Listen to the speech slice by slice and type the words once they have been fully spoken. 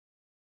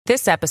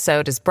This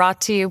episode is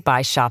brought to you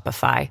by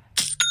Shopify.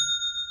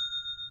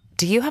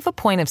 Do you have a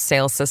point of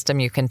sale system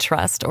you can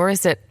trust, or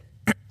is it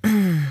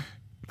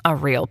a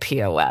real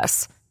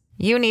POS?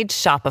 You need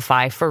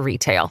Shopify for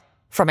retail.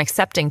 From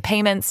accepting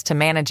payments to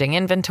managing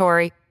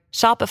inventory,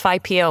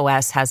 Shopify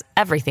POS has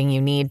everything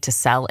you need to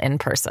sell in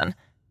person.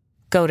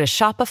 Go to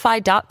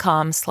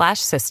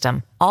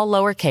shopify.com/system, all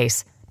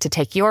lowercase, to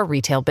take your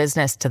retail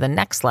business to the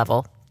next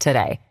level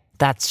today.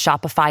 That's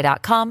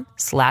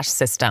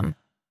shopify.com/system.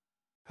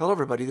 Hello,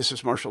 everybody. This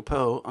is Marshall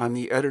Poe. I'm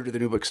the editor of the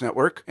New Books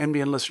Network.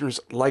 NBN listeners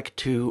like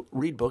to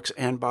read books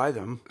and buy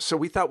them. So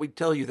we thought we'd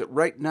tell you that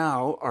right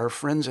now, our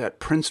friends at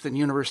Princeton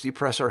University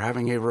Press are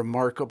having a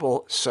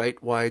remarkable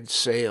site-wide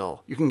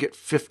sale. You can get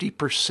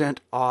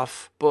 50%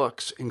 off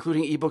books,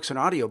 including ebooks and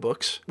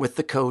audiobooks, with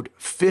the code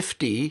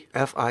 50,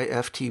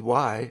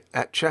 F-I-F-T-Y,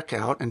 at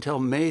checkout until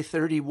May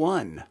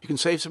 31. You can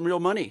save some real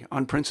money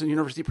on Princeton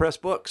University Press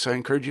books. I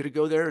encourage you to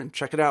go there and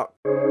check it out.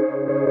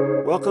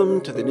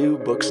 Welcome to the New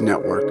Books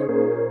Network.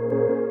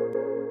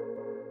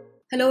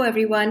 Hello,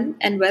 everyone,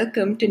 and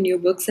welcome to New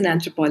Books in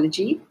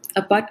Anthropology,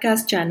 a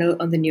podcast channel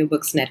on the New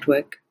Books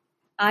Network.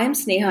 I am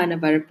Sneha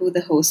Navarapu,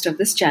 the host of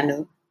this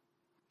channel.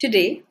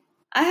 Today,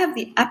 I have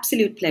the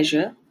absolute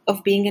pleasure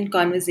of being in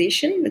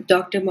conversation with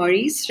Dr.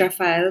 Maurice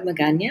Rafael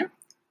Magana,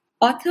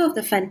 author of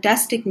the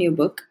fantastic new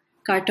book,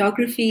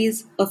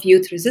 Cartographies of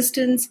Youth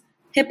Resistance,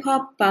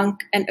 Hip-Hop,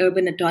 Punk, and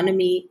Urban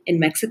Autonomy in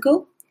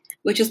Mexico,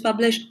 which was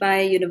published by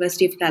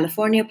University of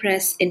California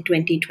Press in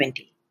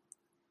 2020.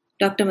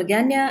 Dr.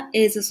 Magana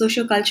is a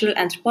sociocultural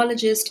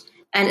anthropologist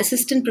and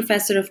assistant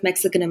professor of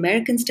Mexican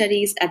American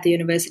Studies at the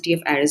University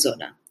of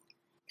Arizona.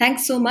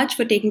 Thanks so much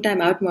for taking time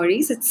out,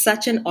 Maurice. It's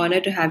such an honor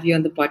to have you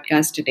on the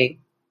podcast today.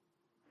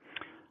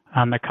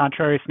 On the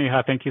contrary,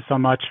 Sneha, thank you so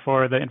much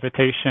for the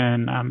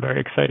invitation. I'm very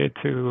excited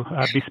to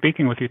be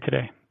speaking with you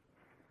today.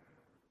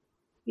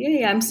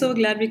 Yeah, I'm so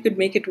glad we could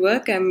make it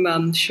work.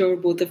 I'm sure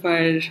both of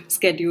our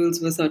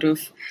schedules were sort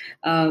of,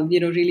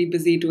 really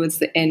busy towards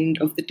the end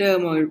of the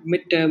term or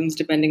midterms,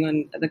 depending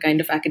on the kind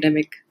of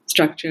academic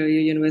structure your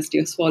university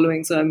is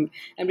following. So I'm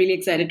really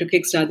excited to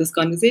kickstart this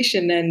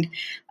conversation. And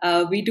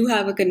we do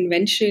have a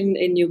convention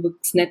in New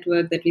Books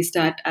Network that we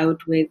start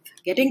out with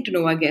getting to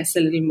know our guests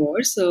a little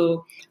more.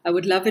 So I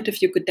would love it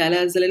if you could tell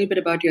us a little bit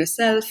about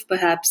yourself,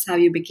 perhaps how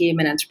you became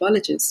an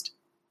anthropologist.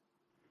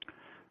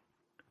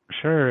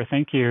 Sure,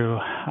 thank you.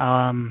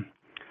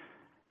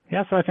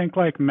 So I think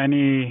like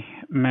many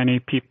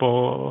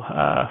people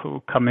who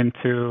come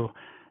into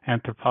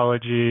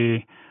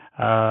anthropology,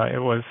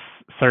 it was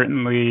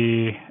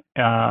certainly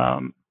a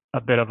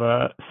bit of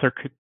a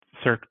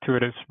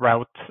circuitous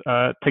route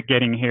to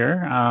getting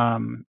here.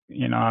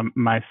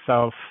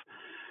 Myself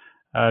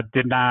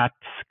did not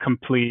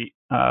complete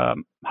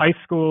high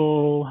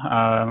school.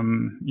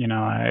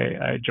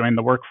 I joined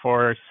the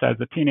workforce as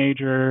a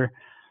teenager.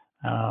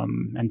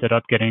 Ended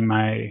up getting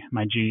my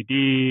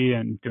GED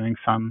and doing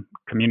some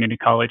community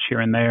college here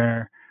and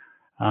there.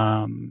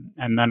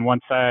 And then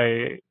once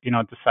I,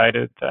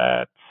 decided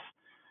that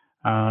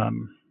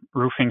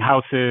roofing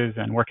houses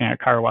and working at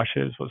car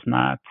washes was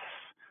not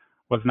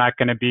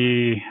going to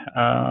be,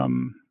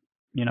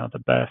 the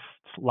best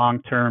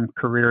long-term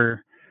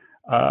career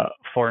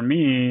for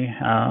me.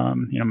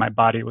 My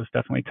body was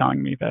definitely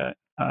telling me that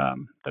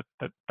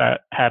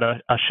that had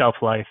a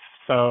shelf life.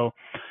 So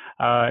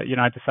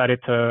I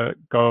decided to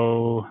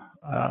go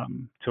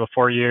to a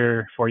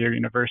four-year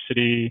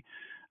university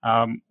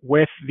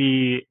with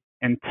the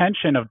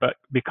intention of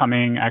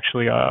becoming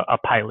actually a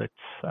pilot.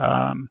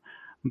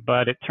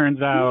 But it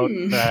turns out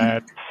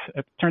that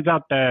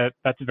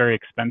that's very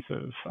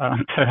expensive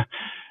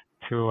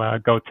to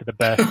go to the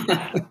best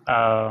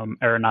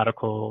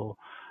aeronautical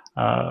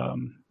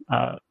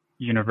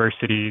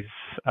universities.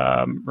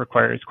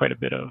 Requires quite a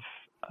bit of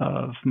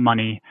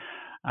money.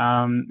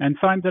 And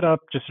so I ended up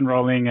just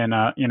enrolling in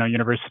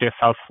University of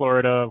South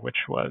Florida,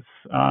 which was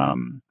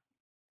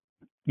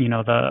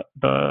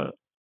the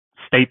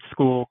state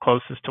school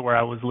closest to where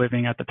I was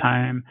living at the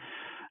time.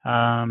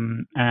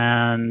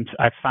 And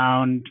I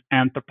found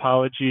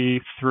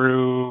anthropology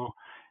through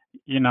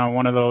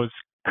one of those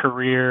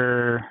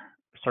career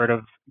sort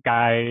of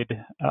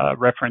guide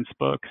reference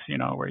books,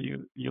 where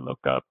you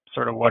look up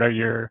sort of what are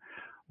your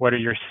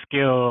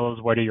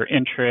skills, what are your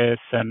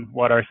interests, and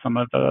what are some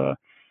of the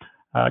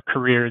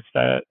careers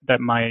that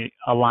might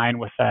align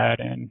with that.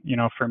 And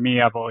for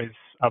me, I've always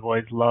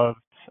loved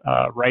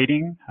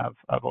writing.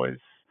 I've always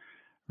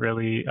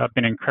really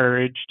been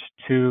encouraged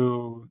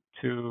to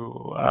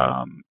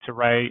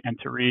write and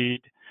to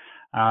read.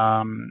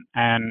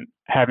 And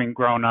having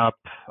grown up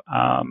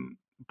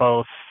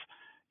both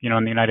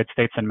in the United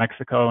States and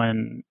Mexico,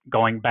 and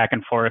going back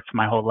and forth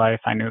my whole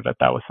life, I knew that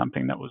was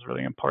something that was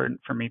really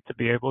important for me to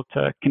be able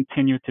to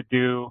continue to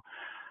do.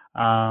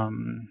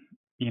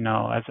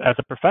 As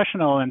a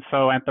professional. And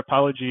so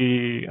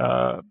anthropology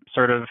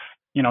sort of,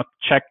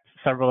 checked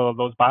several of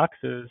those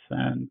boxes.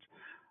 And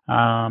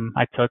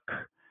I took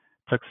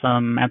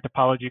some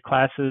anthropology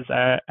classes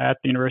at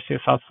the University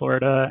of South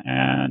Florida,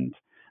 and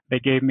they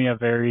gave me a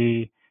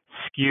very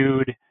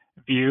skewed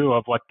view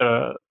of what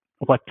the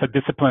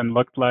discipline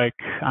looked like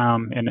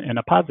in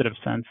a positive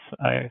sense,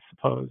 I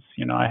suppose.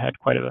 I had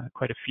quite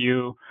a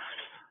few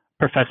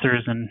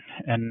professors and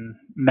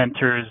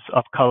mentors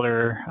of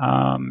color,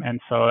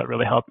 and so it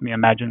really helped me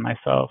imagine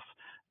myself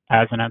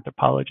as an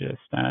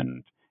anthropologist.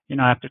 And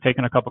after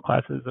taking a couple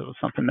classes, it was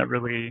something that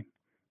really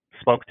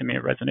spoke to me.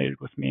 It resonated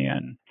with me,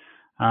 and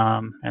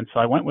so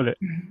I went with it.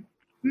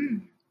 Mm-hmm.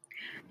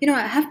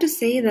 I have to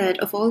say that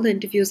of all the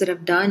interviews that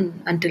I've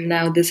done until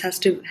now, this has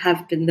to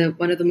have been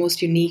one of the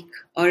most unique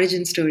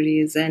origin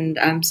stories. And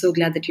I'm so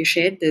glad that you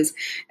shared this.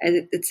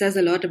 And it says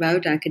a lot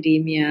about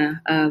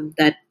academia,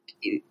 that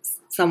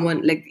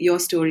someone like your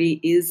story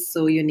is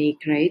so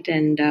unique, right?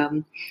 And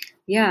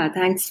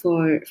thanks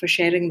for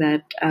sharing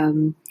that.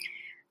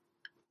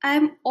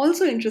 I'm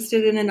also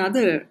interested in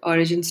another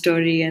origin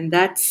story, and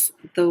that's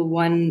the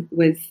one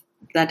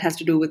that has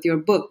to do with your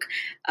book.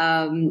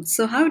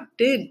 So how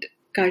did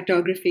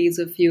Cartographies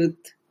of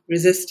Youth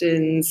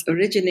Resistance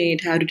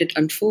originate? How did it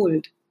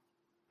unfold?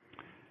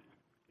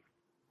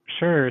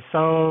 Sure.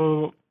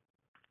 So,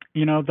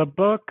 the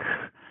book,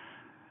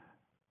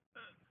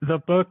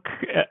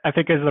 I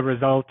think, is a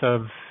result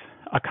of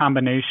a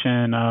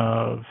combination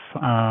of,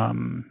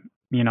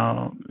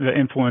 the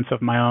influence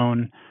of my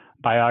own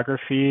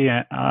biography,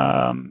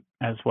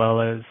 as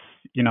well as,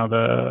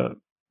 the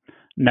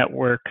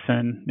networks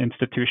and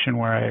institution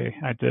where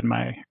I did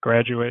my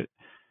graduate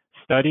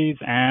studies,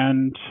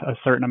 and a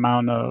certain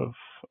amount of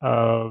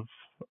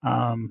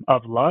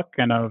luck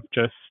and of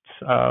just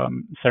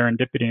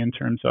serendipity in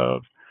terms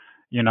of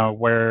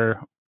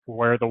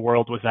where the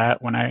world was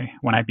at when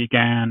I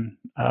began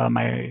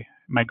my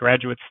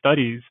graduate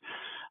studies.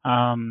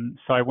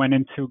 So I went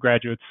into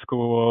graduate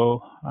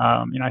school.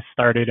 I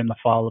started in the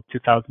fall of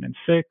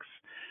 2006,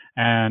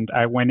 and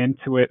I went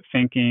into it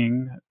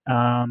thinking,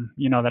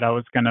 that I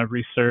was going to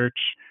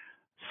research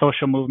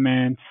social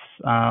movements,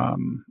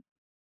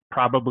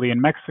 probably in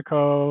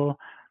Mexico.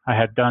 I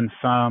had done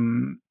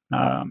some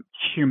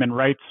human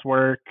rights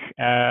work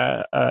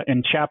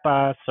in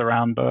Chiapas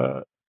around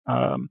the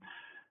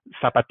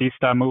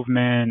Zapatista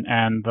movement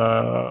and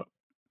the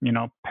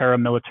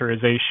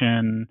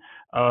paramilitarization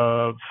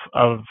of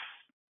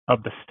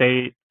the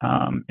state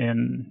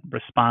in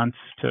response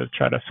to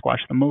try to squash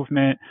the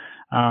movement.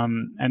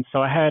 And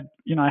so I had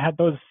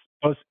those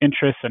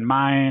interests in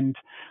mind.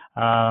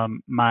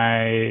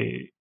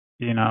 My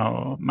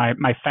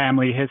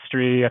family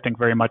history, I think,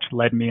 very much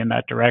led me in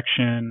that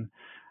direction.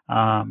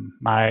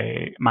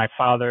 My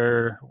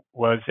father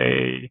was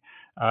a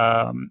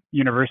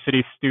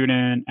university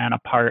student and a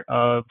part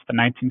of the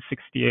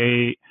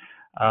 1968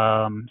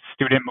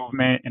 student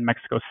movement in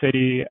Mexico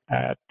City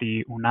at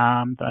the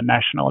UNAM, the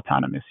National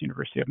Autonomous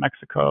University of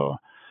Mexico.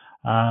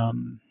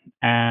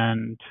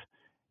 And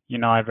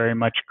I very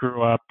much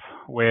grew up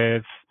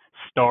with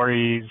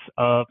stories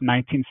of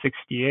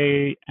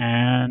 1968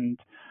 and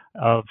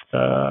of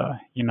the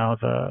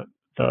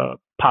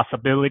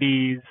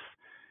possibilities,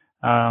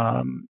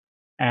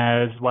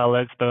 as well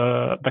as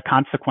the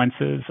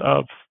consequences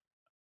of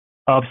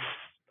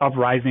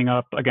rising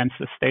up against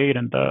the state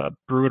and the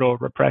brutal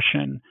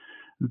repression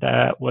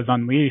that was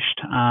unleashed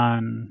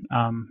on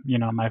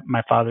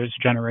my father's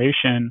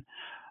generation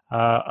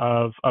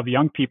of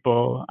young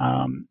people.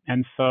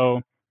 And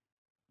so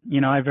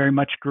I very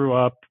much grew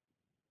up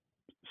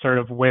sort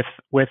of with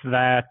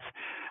that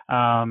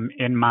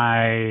in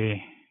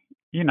my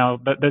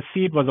the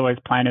seed was always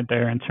planted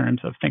there in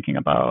terms of thinking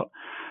about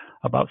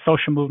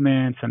social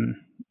movements and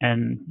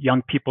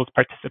young people's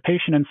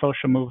participation in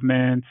social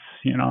movements.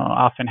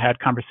 Often had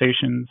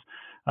conversations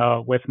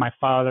with my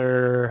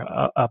father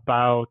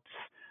about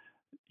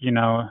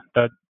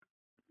the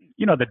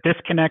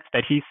disconnect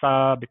that he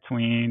saw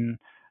between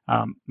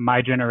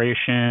my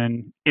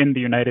generation in the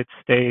United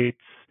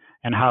States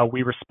and how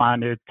we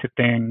responded to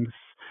things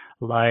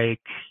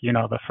like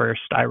the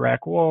first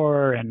Iraq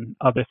War and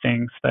other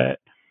things that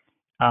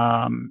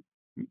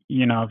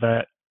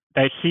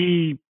that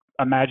he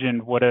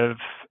imagined would have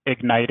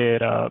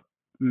ignited a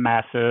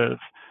massive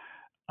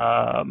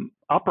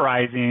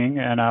uprising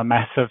and a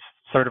massive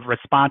sort of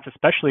response,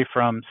 especially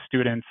from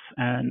students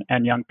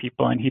and young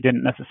people, and he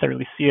didn't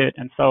necessarily see it.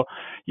 And so,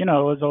 it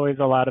was always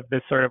a lot of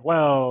this sort of,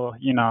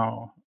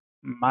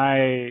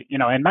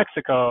 in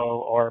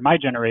Mexico or my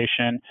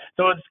generation.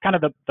 So it's kind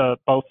of the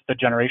both the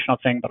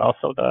generational thing, but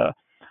also the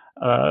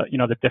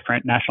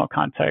different national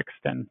context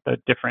and the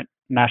different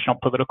national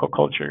political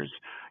cultures,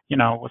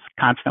 was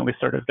constantly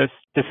sort of this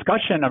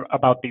discussion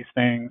about these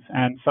things.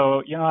 And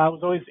so, I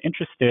was always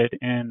interested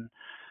in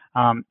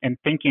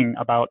thinking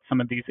about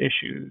some of these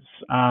issues.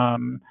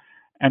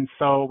 And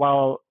so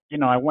while,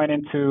 I went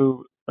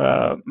into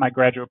my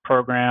graduate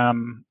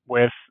program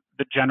with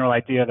the general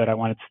idea that I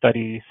wanted to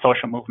study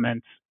social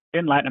movements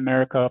in Latin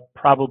America,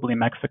 probably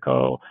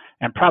Mexico,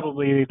 and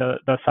probably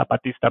the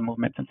Zapatista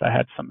movement, since I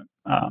had some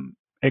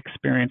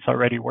experience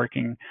already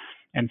working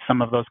in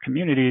some of those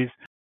communities.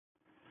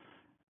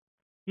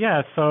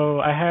 Yeah, so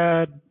I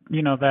had,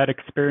 that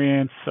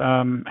experience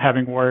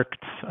having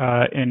worked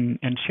in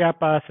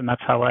Chiapas, and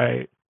that's how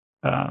I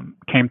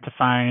came to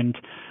find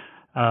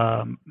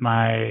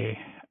my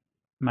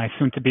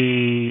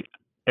soon-to-be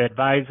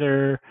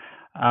advisor,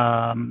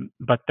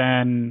 but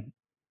then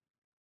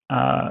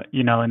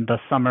in the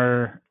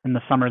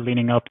summer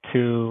leading up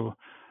to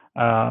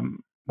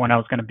when I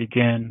was going to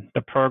begin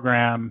the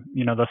program,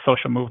 the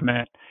social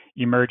movement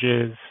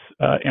emerges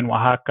in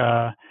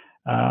Oaxaca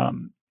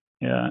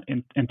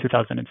in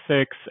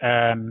 2006,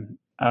 and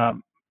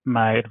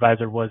my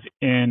advisor was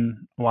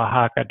in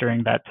Oaxaca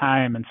during that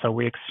time, and so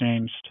we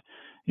exchanged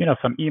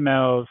some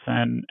emails,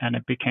 and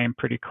it became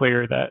pretty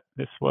clear that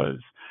this was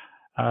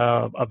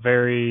a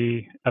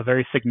very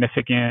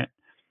significant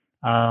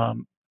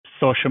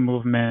social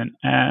movement,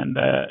 and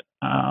that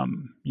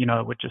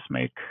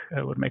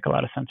it would make a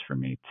lot of sense for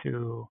me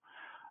to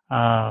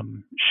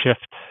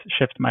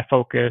shift my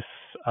focus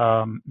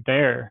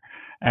there.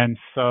 And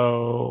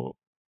so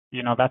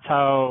that's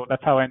how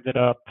I ended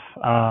up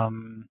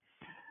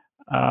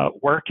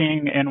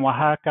working in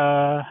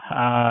Oaxaca,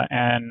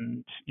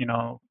 and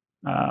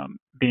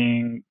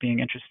being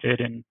interested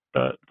in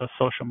the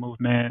social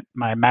movement.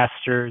 My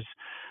master's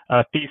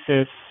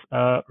thesis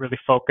really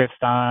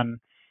focused on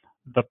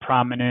the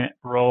prominent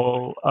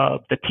role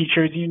of the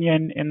teachers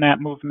union in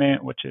that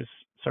movement, which is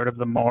sort of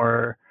the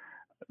more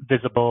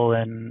visible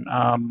and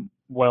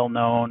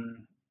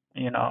well-known,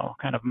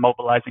 kind of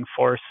mobilizing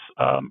force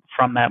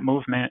from that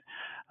movement.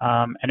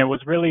 And it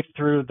was really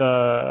through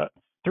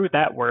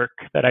that work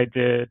that I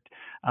did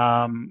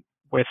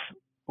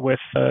with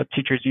the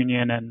teachers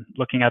union and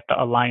looking at the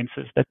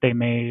alliances that they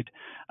made,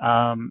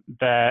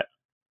 that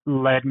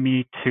led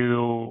me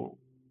to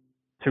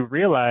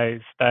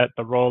realize that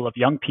the role of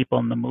young people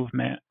in the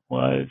movement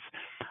was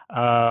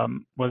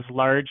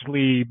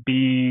largely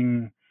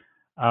being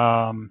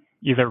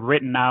either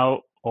written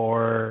out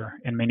or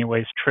in many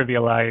ways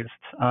trivialized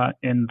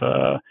in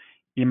the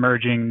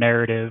emerging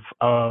narrative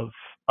of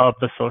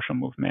the social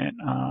movement.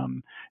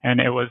 And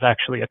it was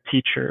actually a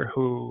teacher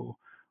who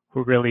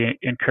really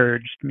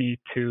encouraged me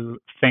to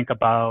think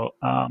about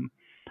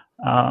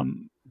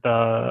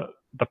the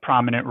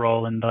prominent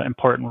role and the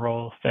important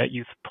role that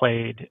youth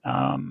played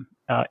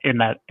in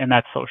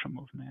that social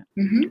movement.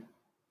 Mm-hmm.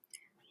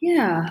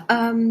 Yeah.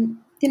 On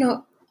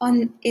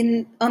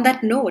that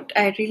note,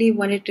 I really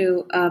wanted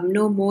to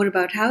know more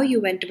about how you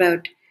went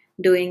about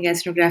doing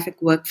ethnographic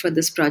work for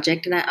this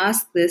project. And I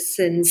asked this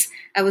since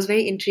I was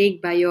very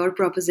intrigued by your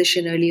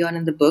proposition early on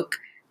in the book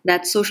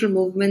that social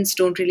movements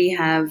don't really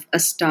have a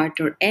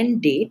start or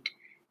end date.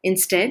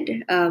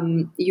 Instead,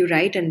 you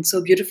write, and so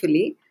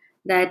beautifully,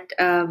 that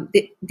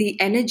the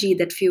energy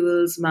that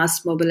fuels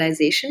mass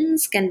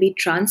mobilizations can be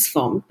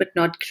transformed but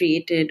not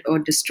created or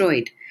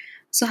destroyed.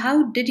 So,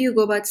 how did you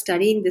go about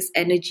studying this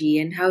energy,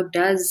 and how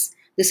does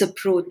this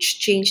approach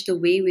change the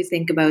way we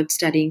think about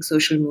studying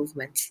social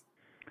movements?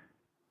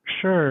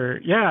 Sure.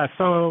 Yeah.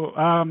 So,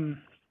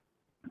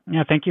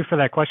 thank you for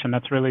that question.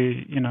 That's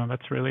really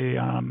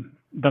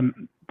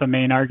the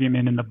main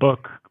argument in the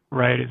book,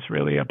 right? Is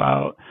really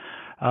about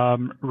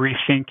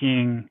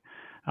rethinking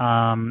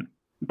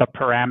the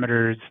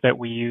parameters that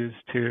we use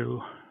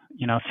to,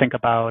 think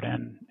about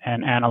and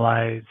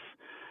analyze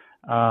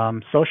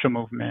social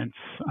movements.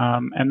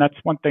 And that's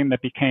one thing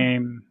that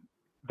became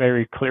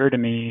very clear to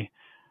me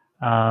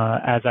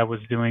as I was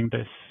doing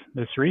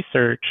this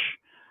research,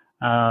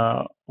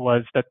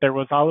 was that there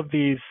was all of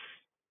these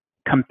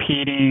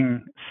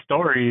competing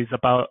stories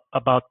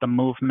about the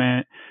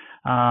movement,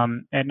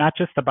 and not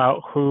just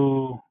about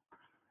who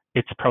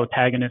its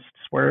protagonists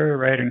were,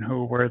 right, and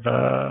who were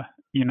the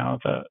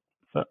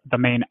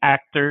main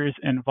actors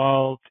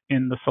involved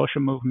in the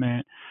social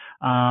movement,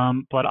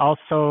 but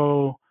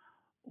also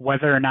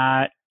whether or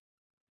not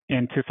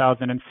in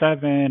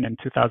 2007 and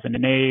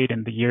 2008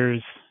 and the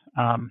years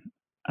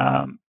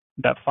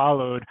that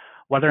followed,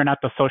 whether or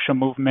not the social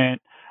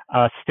movement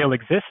still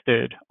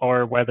existed,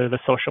 or whether the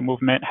social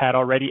movement had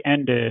already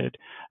ended.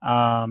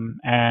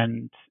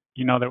 And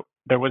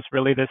there was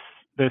really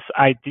this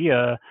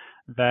idea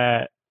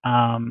that,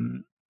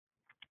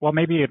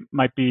 maybe it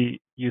might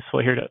be useful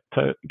here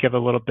to give a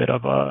little bit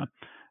of a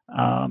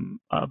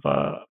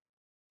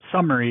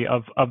summary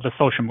of the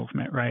social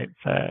movement, right?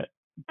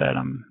 That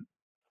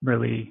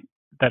really,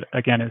 that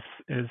again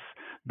is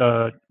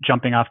the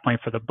jumping off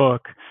point for the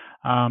book.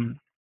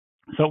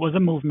 So it was a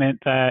movement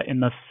that in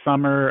the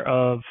summer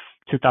of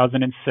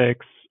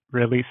 2006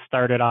 really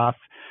started off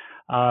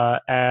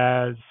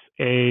as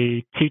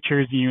a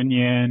teachers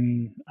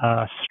union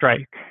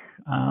strike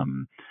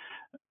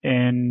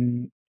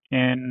in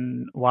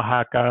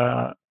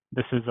Oaxaca.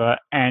 This is an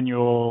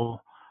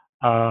annual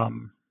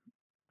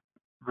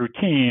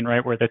routine,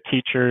 right, where the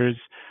teachers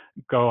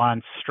go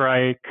on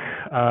strike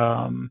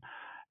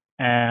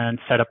and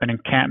set up an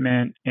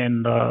encampment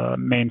in the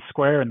main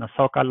square in the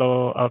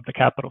Zócalo of the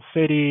capital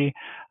city,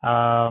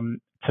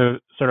 to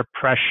sort of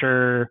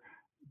pressure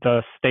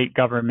the state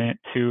government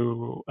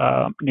to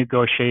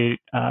negotiate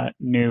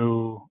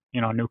new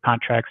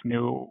contracts,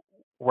 new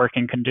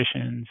working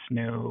conditions,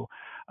 new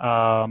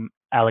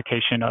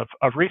allocation of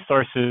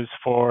resources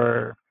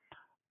for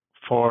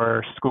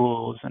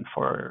schools and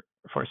for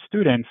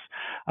students.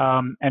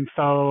 And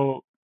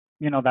so,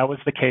 that was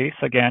the case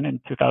again in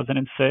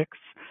 2006.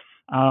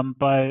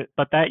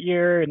 But that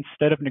year,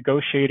 instead of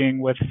negotiating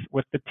with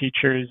the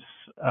teachers,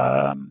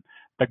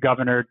 the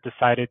governor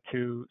decided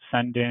to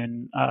send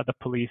in the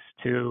police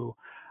to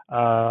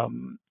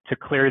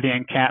clear the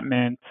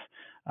encampment,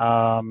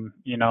 in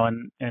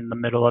the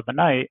middle of the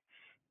night,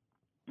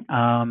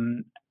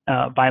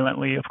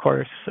 violently, of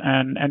course,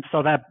 and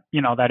so that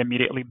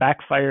immediately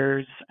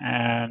backfires,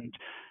 and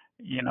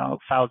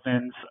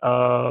thousands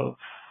of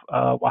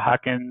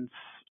Oaxacans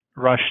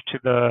rush to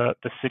the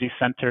city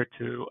center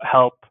to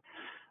help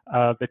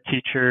the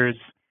teachers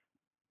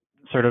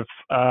sort of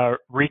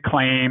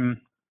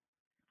reclaim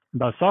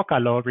the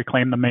Zócalo,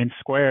 reclaim the main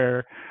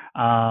square,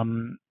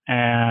 and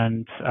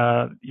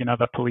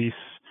the police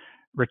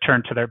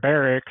returned to their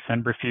barracks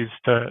and refused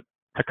to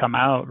come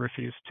out,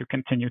 refused to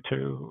continue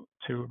to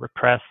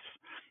repress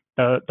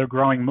the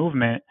growing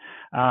movement,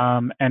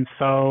 and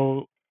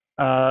so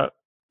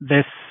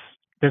this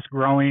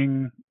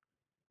growing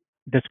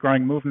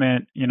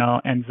movement,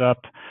 ends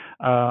up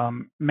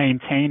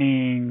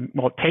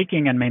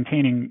taking and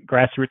maintaining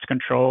grassroots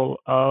control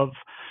of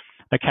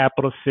the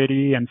capital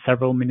city and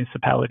several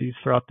municipalities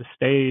throughout the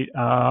state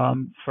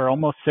for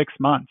almost 6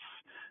 months.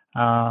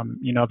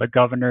 The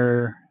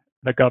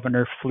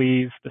governor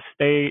flees the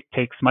state,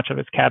 takes much of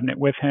his cabinet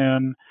with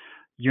him.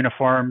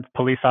 Uniformed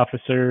police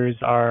officers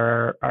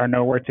are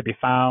nowhere to be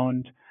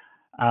found.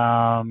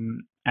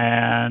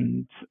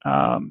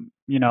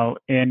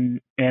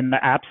 In the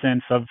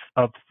absence of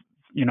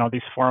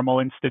these formal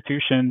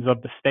institutions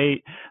of the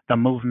state, the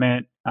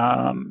movement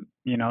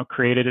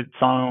created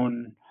its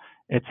own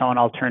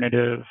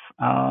alternative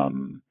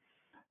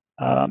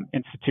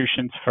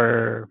institutions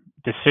for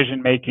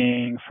decision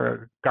making,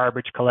 for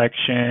garbage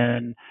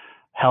collection,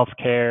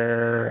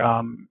 healthcare,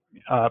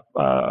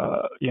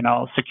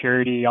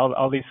 security,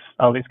 all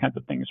these kinds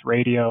of things,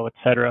 radio,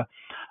 etc.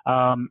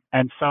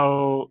 And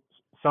so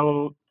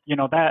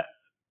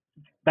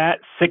that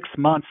 6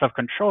 months of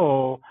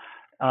control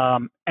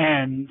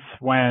ends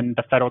when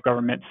the federal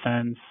government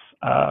sends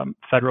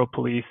federal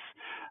police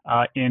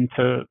in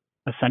to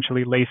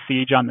essentially lay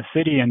siege on the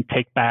city and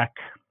take back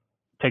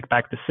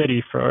the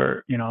city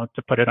for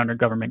to put it under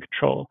government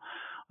control.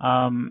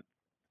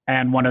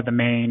 And one of the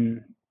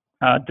main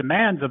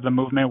demands of the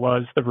movement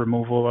was the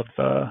removal of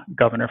the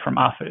governor from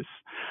office.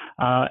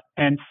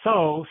 And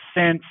so,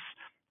 since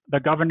the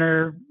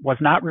governor was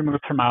not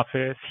removed from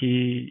office,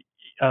 he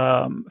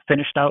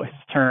finished out his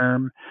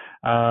term.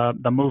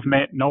 The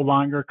movement no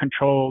longer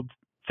controlled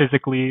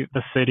physically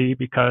the city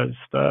because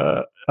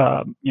the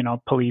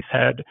police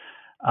had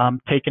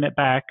taken it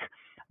back.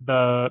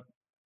 The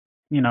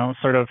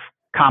sort of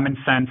common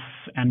sense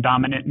and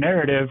dominant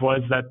narrative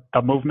was that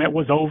the movement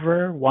was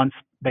over once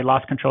they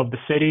lost control of the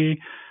city,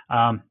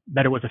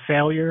 that it was a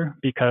failure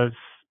because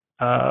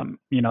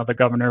the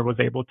governor was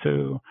able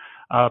to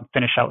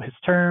finish out his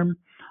term.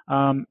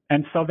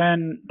 And so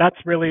then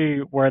that's really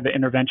where the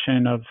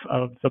intervention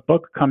of the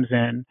book comes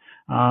in.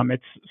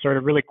 It's sort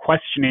of really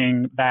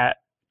questioning that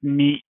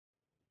neat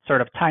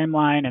sort of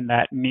timeline and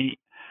that neat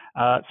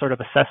sort of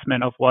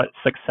assessment of what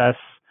success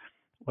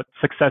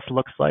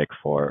looks like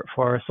for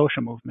a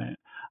social movement.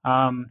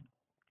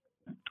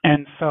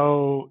 And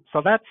so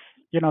that's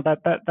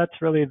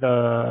that's really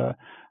the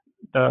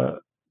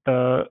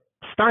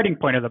starting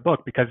point of the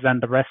book, because then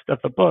the rest of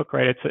the book,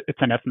 right,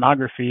 it's an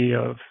ethnography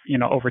of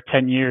over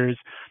 10 years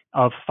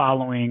of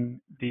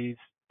following these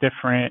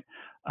different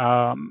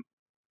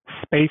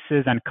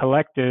spaces and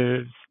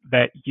collectives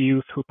that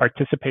youth who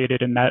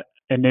participated in that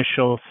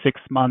initial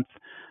 6-month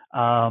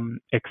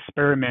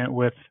experiment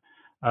with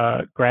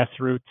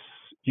grassroots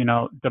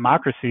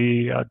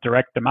democracy,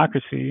 direct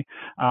democracy,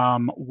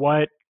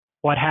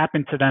 what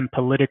happened to them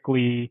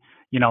politically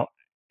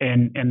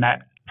in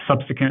that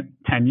subsequent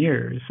 10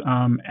 years,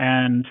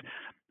 and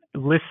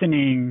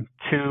listening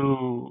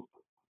to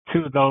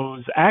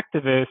those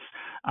activists,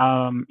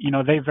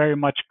 they very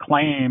much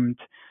claimed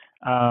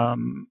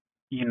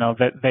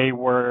that they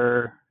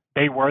were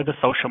the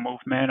social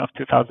movement of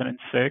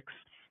 2006,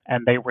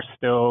 and they were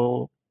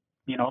still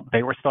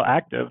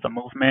active. The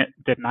movement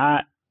did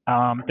not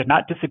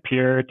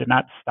disappear, did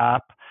not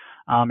stop.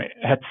 It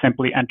had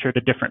simply entered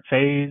a different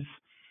phase.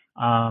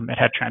 It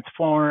had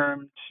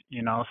transformed.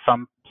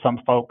 Some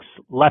folks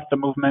left the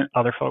movement,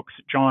 other folks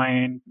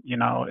joined.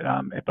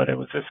 But it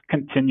was this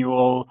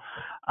continual.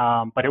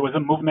 But it was a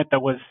movement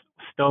that was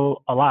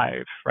still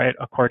alive, right?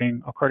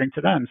 According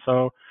to them.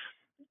 So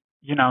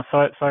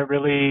I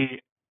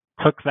really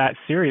took that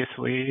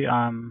seriously,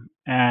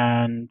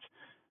 and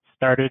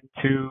started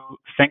to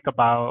think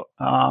about,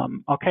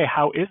 okay,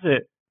 how is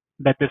it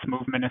that this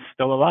movement is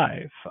still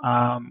alive?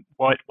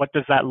 What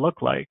does that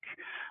look like?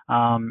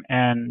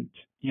 And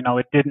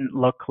it didn't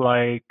look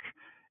like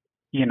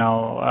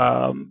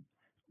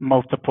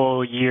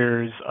multiple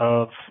years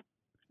of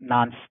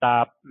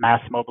nonstop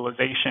mass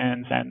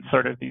mobilizations and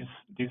sort of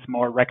these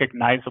more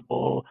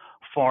recognizable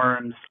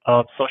forms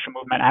of social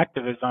movement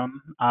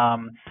activism.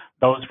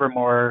 Those were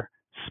more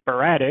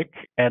sporadic,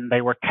 and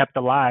they were kept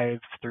alive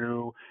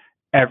through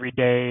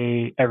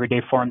everyday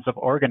forms of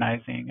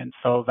organizing. And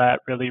so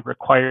that really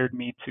required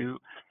me to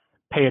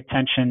pay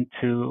attention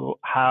to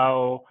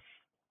how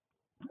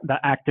the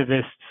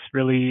activists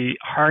really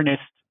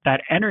harnessed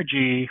that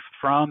energy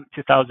from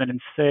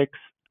 2006,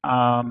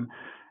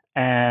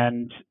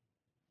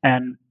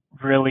 and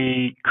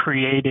really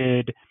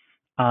created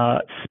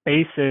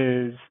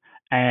spaces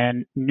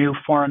and new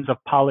forms of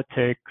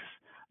politics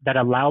that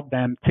allowed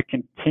them to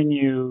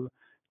continue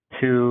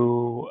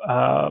to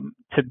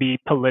be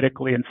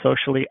politically and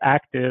socially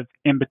active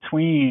in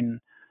between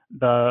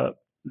the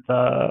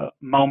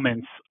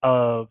moments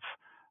of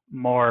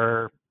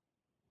more,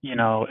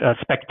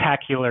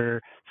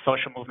 spectacular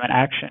social movement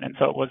action. And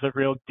so it was a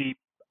real deep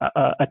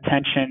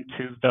attention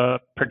to the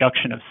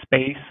production of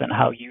space and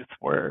how youth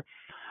were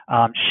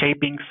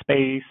shaping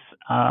space,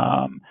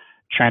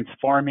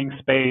 transforming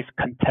space,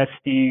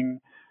 contesting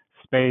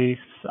space,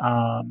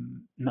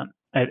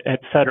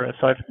 et cetera.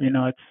 So,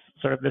 it's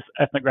sort of this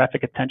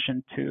ethnographic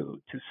attention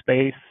to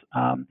space,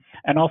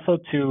 and also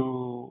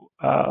to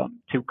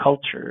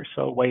culture.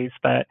 So ways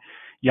that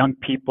young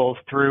people,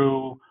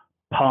 through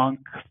punk,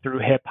 through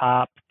hip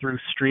hop, through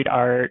street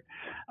art,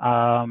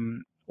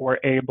 were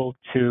able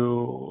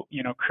to,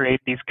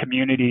 create these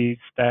communities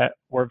that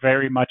were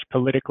very much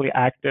politically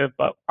active,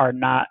 but are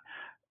not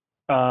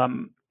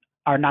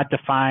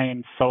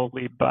defined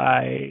solely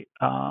by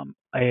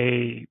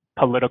a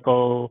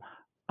political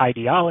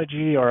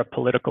ideology or a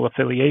political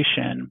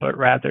affiliation, but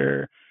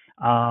rather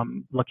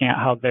looking at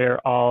how they're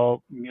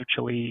all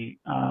mutually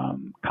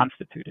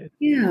constituted.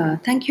 Yeah,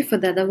 thank you for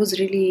that. That was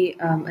really,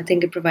 I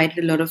think it provided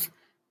a lot of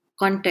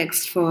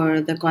context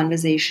for the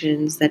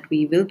conversations that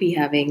we will be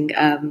having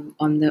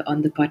on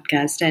the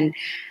podcast. And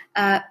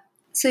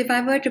so if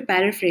I were to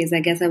paraphrase, I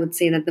guess I would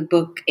say that the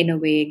book, in a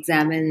way,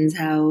 examines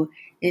how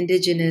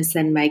indigenous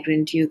and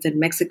migrant youth in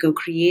Mexico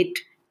create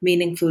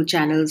meaningful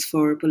channels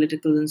for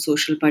political and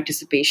social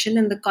participation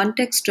in the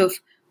context of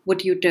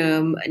what you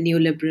term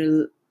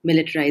neoliberal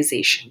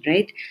militarization,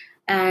 right?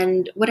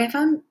 And what I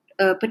found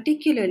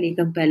particularly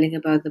compelling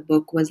about the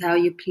book was how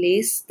you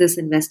place this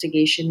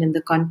investigation in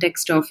the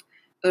context of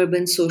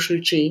urban social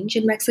change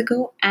in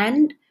Mexico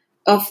and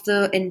of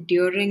the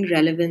enduring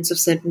relevance of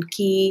certain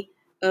key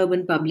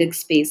urban public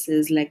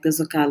spaces like the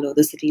Zocalo,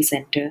 the city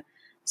center.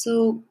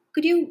 So,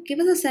 could you give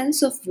us a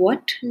sense of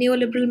what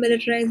neoliberal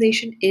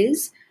militarization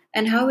is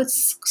and how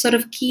it's sort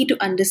of key to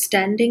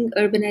understanding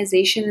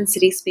urbanization and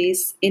city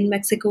space in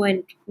Mexico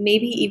and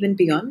maybe even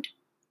beyond?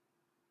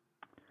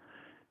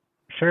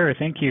 Sure,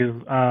 thank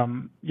you.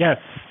 Yes,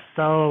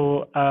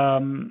 so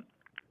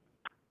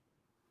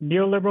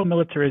neoliberal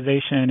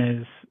militarization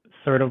is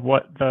sort of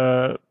what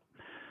the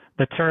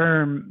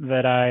term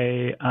that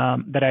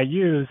I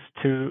use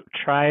to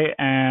try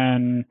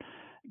and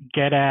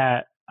get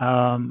at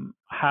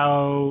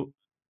how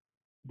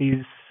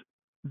these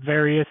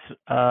various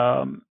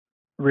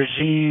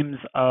regimes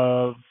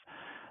of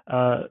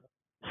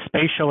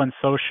spatial and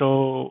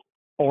social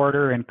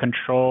order and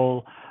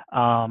control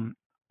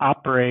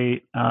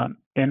operate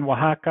in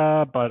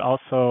Oaxaca, but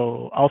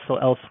also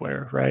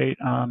elsewhere, right?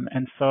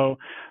 And so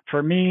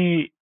for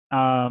me,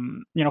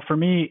 in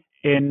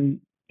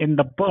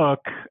the book,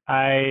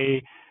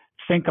 I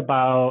think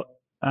about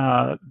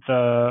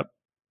the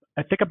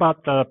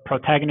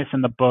protagonists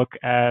in the book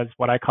as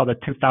what I call the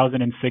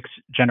 2006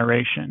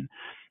 generation.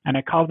 And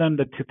I call them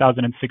the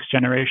 2006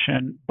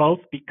 generation, both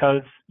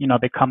because,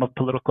 they come of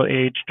political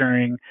age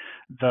during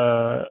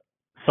the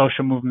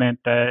social movement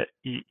that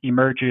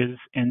emerges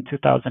in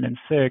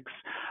 2006,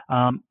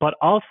 but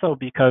also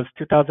because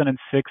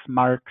 2006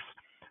 marks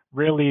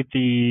really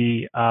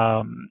the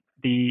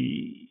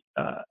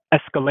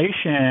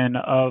escalation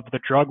of the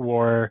drug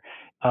war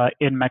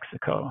in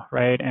Mexico,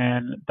 right?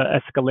 And the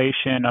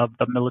escalation of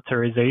the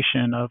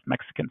militarization of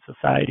Mexican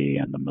society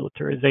and the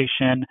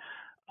militarization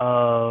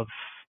of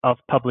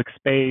public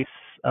space,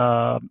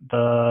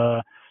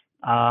 the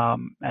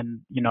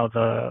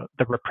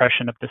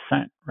repression of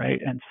dissent,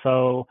 right? And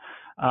so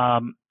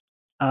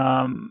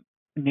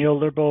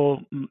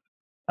neoliberal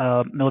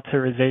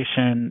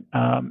militarization,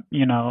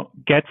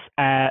 gets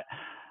at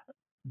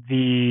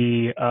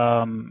the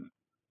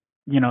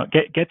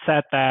gets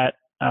at that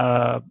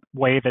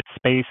way that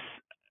space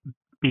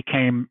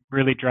became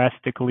really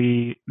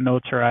drastically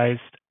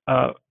militarized,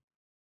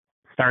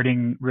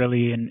 starting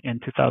really in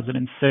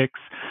 2006,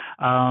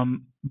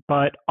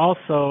 but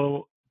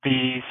also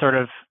the sort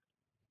of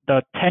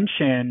the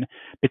tension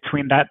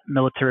between that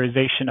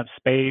militarization of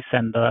space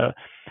and the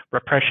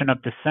repression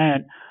of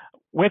dissent,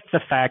 with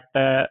the fact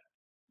that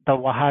the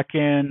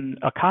Oaxacan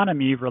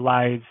economy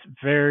relies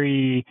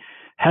very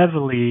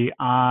heavily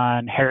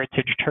on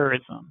heritage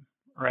tourism,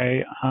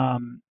 right?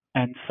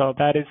 And so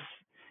that is,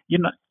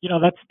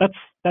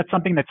 that's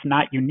something that's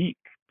not unique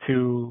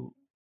to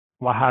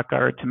Oaxaca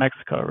or to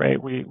Mexico,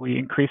 right? We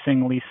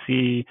increasingly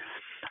see,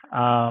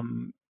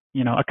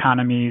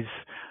 economies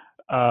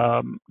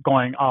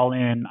going all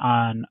in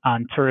on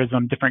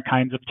tourism, different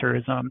kinds of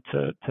tourism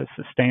to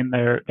sustain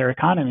their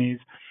economies,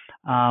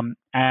 and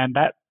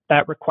that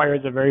that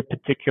requires a very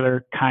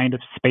particular kind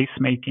of space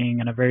making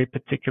and a very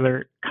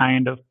particular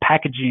kind of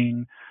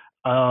packaging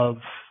of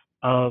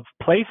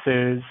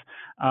places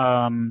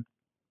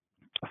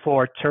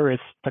for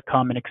tourists to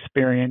come and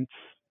experience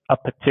a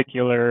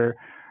particular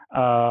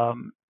a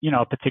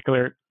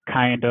particular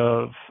kind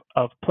of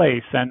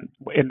place. And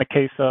in the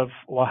case of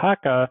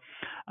Oaxaca,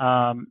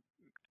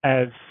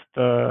 as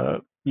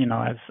the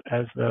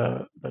as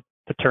the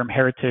term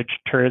heritage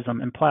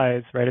tourism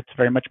implies, right? It's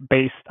very much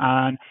based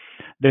on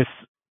this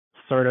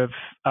sort of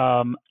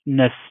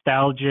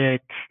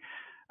nostalgic,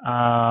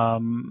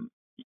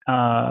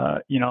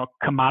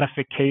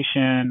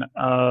 commodification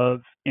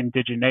of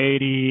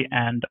indigeneity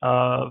and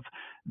of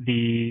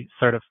the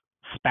sort of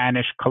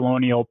Spanish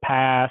colonial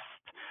past,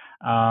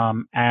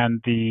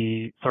 and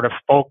the sort of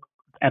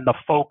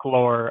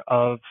folklore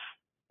of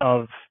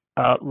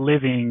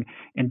living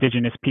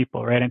indigenous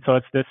people, right? And so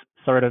it's this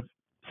sort of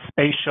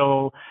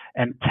spatial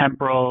and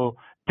temporal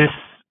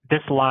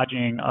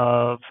dislodging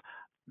of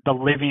the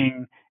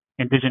living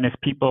indigenous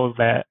peoples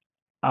that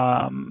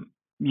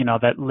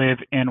that live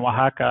in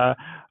Oaxaca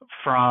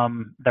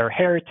from their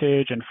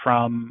heritage and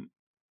from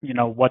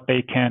what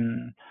they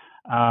can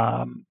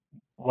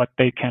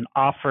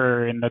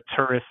offer in the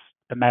tourist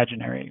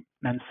imaginary.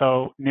 And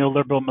so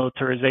neoliberal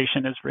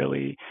militarization is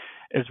really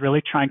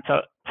trying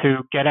to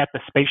get at the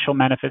spatial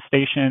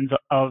manifestations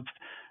of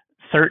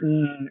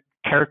certain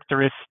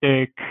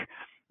characteristic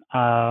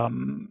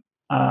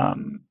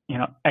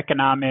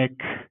economic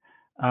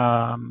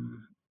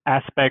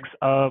aspects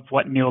of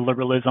what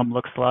neoliberalism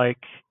looks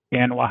like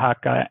in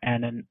Oaxaca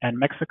and in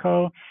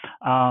Mexico,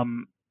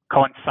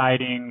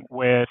 coinciding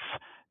with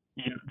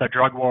the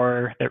drug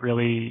war that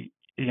really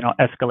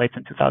escalates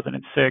in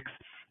 2006,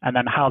 and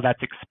then how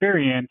that's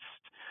experienced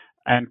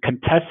and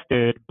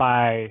contested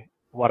by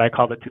what I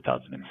call the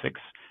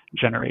 2006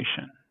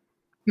 generation.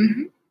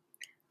 Mm-hmm.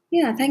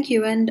 Yeah, thank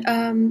you. And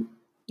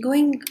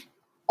going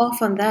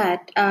off on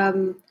that,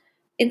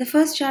 in the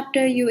first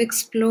chapter, you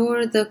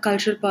explore the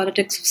cultural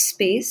politics of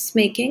space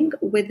making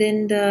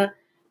within the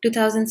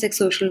 2006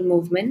 social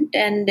movement.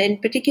 And in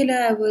particular,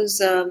 I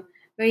was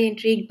very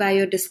intrigued by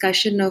your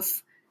discussion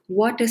of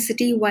what a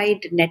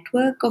citywide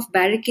network of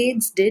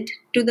barricades did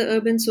to the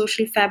urban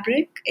social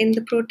fabric in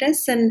the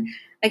protests, and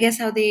I guess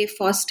how they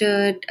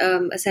fostered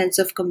a sense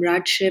of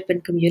comradeship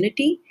and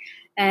community,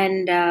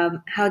 and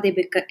how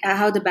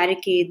the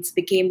barricades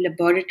became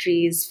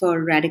laboratories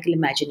for radical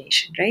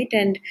imagination, right?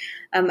 And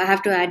I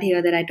have to add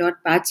here that I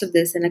taught parts of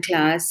this in a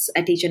class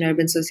I teach in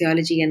urban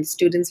sociology, and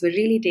students were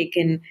really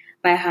taken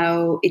by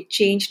how it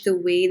changed the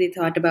way they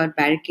thought about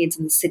barricades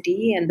in the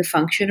city and the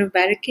function of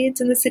barricades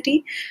in the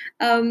city.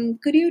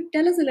 Could you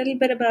tell us a little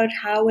bit about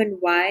how and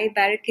why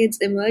barricades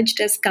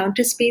emerged as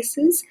counter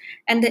spaces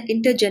and the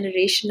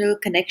intergenerational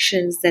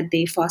connections that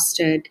they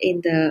fostered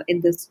in the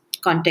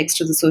context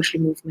of the social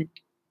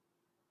movement?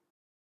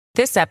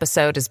 This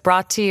episode is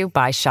brought to you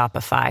by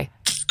Shopify.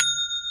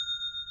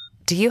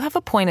 Do you have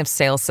a point of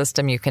sale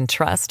system you can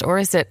trust, or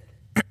is it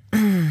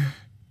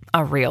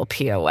a real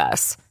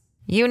POS?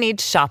 You need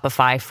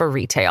Shopify for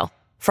retail.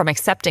 From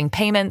accepting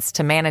payments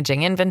to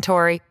managing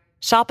inventory,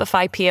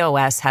 Shopify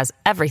POS has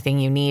everything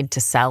you need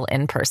to sell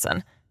in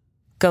person.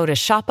 Go to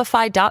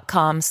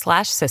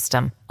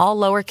shopify.com/system, all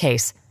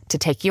lowercase, to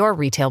take your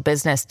retail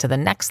business to the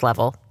next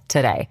level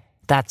today.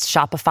 That's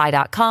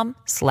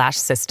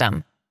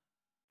shopify.com/system.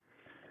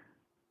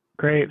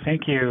 Great,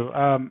 thank you.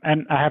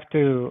 And I have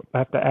to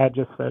add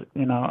just that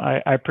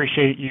I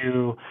appreciate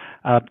you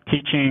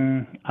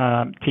teaching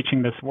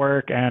this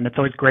work, and it's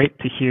always great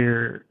to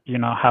hear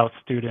how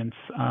students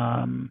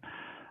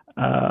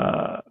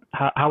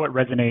how it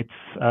resonates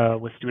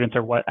with students,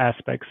 or what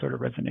aspects sort of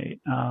resonate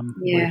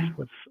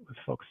with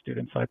folks,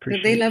 students. So I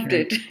appreciate they loved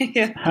it.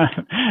 Yeah.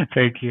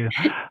 Thank you.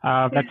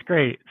 That's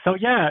great. So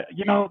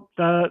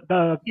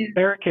the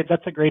barricades,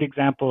 that's a great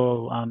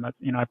example. I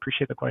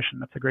appreciate the question.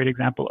 That's a great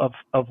example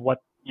of what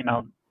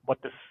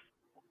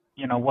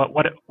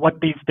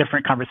these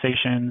different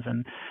conversations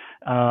and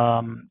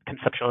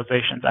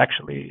conceptualizations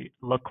actually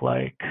look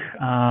like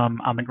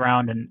on the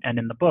ground and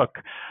in the book.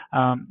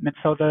 And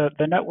so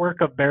the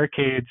network of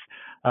barricades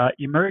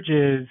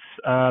emerges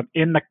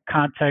in the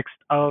context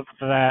of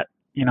that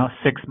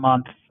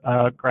 6-month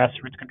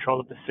grassroots control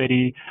of the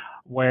city,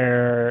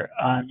 where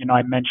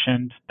I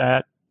mentioned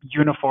that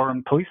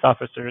uniformed police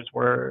officers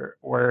were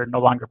no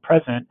longer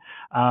present,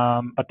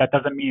 but that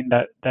doesn't mean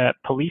that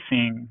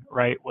policing,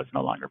 right, was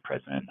no longer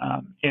present.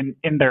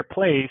 In their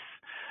place,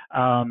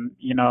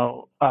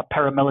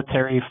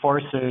 paramilitary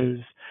forces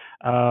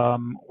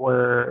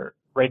were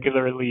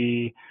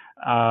regularly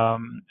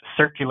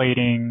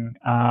circulating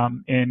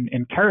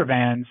in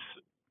caravans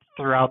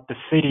throughout the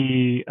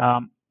city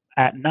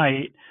at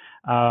night,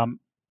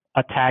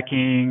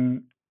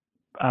 attacking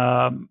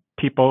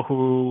people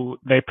who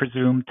they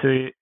presumed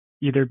to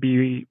either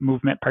be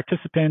movement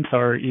participants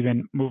or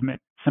even movement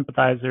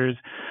sympathizers,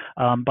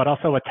 but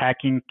also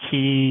attacking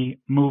key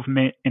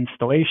movement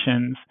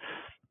installations.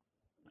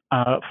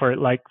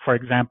 For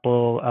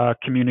example,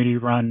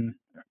 community-run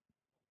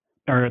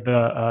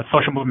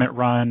social movement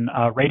run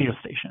radio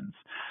stations.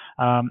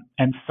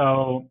 And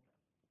so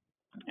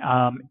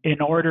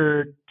in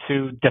order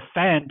to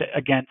defend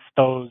against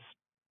those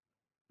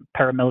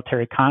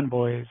paramilitary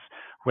convoys,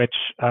 which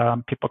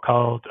people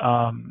called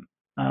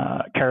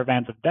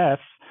caravans of death,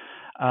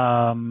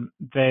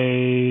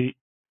 they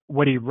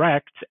would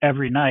erect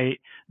every night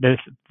this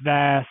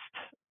vast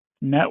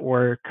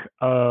network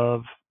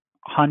of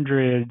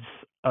hundreds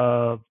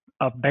of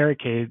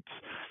barricades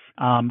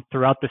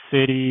throughout the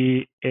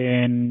city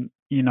in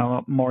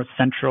more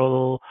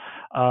central,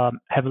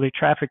 heavily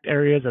trafficked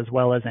areas, as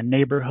well as in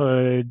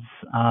neighborhoods,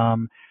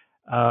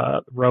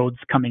 roads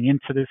coming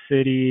into the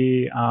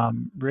city.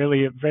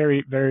 Really a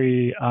very,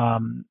 very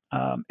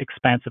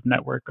expansive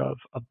network of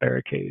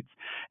barricades,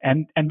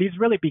 and these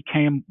really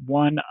became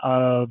one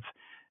of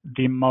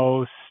the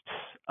most,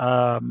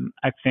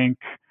 I think,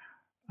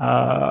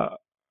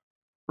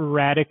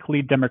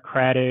 radically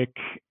democratic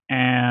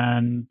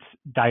and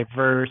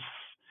diverse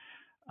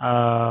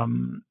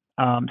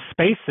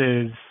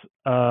spaces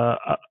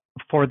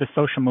for the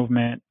social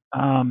movement.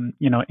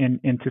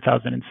 In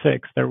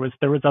 2006, there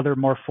was other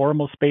more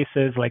formal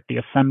spaces like the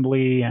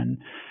assembly and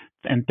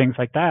things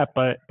like that.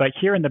 But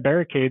here in the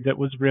barricades, it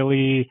was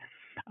really,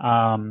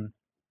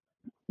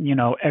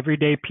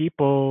 everyday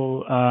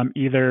people,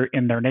 either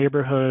in their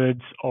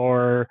neighborhoods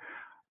or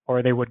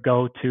they would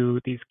go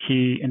to these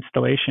key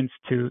installations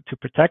to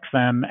protect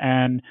them,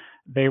 and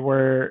they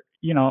were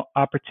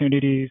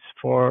opportunities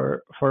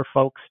for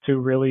folks to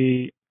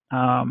really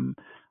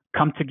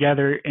come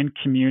together in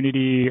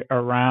community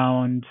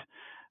around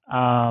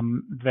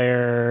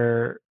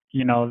their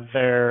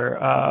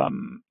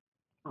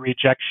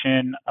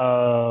rejection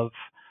of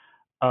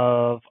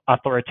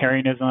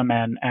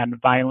authoritarianism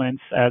and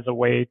violence as a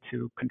way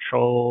to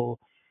control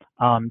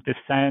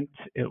dissent.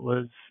 It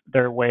was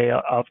their way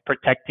of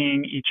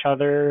protecting each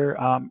other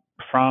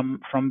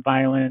from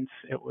violence.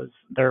 It was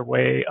their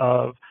way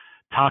of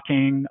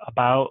talking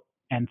about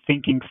and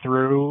thinking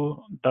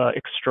through the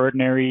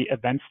extraordinary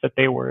events that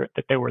they were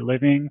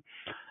living.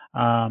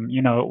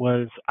 It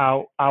was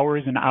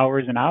hours and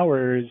hours and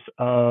hours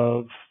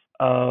of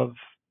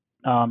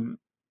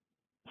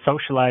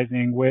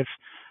socializing with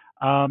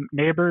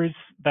neighbors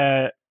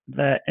that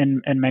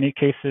in many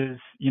cases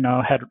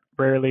had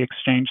rarely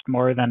exchanged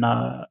more than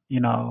a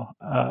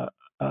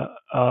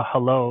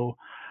hello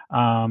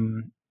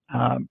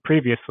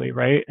previously,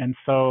 right? And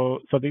so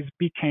these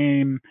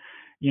became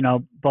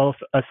both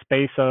a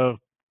space of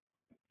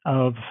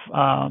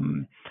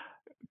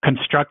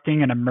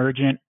constructing an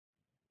emergent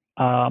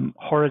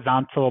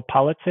horizontal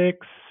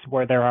politics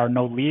where there are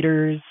no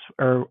leaders,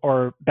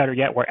 or better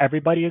yet, where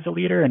everybody is a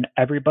leader and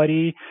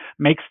everybody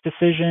makes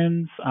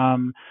decisions.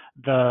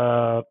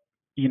 The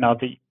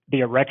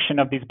erection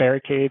of these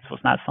barricades was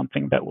not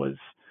something that was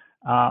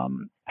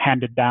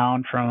handed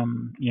down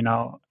from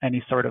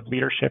any sort of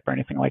leadership or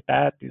anything like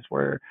that. These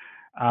were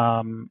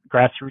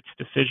grassroots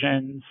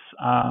decisions,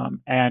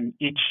 and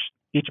each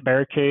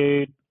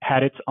barricade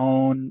had its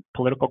own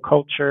political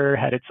culture,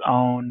 had its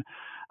own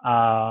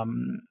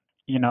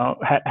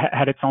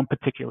had its own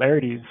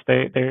particularities.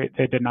 They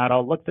did not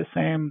all look the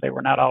same. They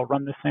were not all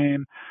run the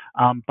same,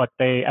 but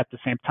they at the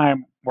same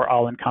time were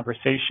all in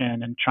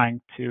conversation and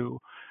trying to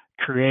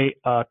create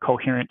a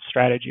coherent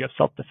strategy of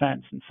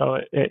self-defense. And so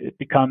it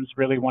becomes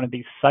really one of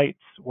these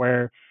sites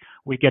where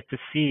we get to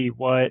see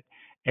what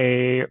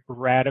a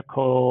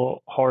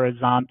radical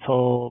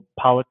horizontal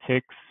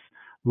politics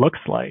looks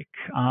like.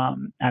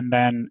 And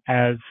then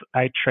as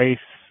I trace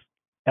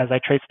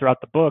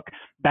throughout the book,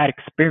 that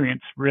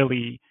experience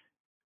really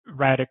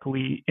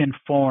radically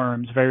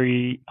informs,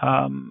 very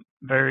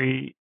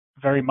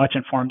much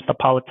informs the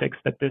politics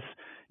that this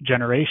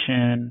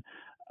generation,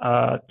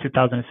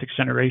 2006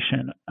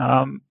 generation,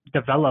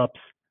 develops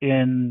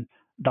in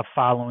the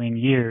following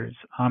years.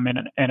 And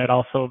it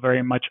also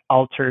very much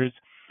alters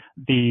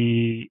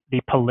the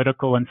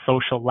political and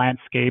social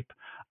landscape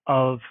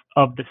of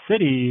the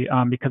city,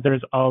 because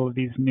there's all of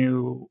these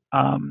new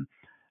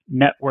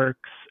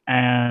networks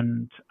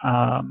and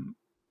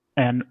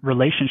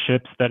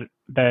relationships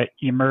that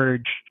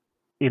emerge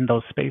in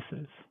those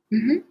spaces.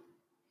 Mm-hmm.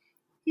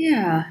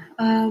 Yeah.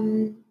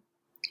 And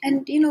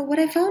what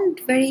I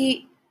found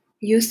very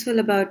useful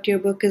about your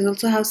book is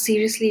also how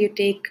seriously you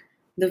take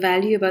the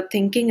value about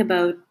thinking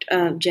about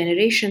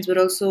generations, but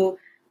also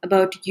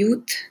about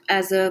youth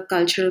as a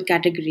cultural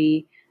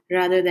category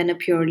rather than a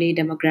purely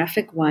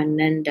demographic one.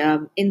 And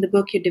in the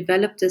book, you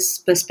develop this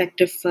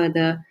perspective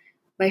further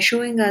by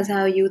showing us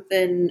how youth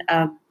in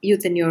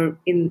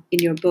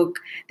your book,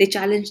 they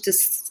challenge the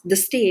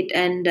state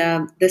and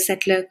the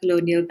settler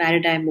colonial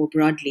paradigm more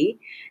broadly,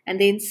 and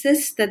they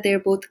insist that they're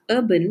both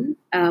urban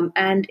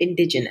and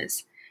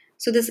indigenous.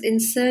 So this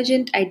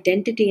insurgent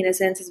identity, in a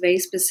sense, is very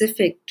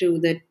specific to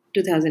the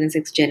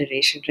 2006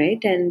 generation,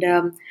 right? And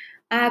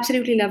I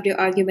absolutely loved your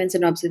arguments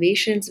and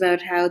observations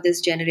about how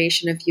this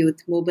generation of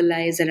youth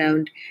mobilize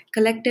around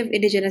collective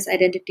indigenous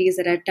identities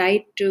that are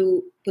tied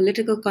to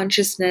political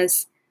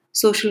consciousness,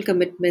 social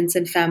commitments,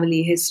 and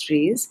family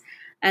histories.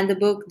 And the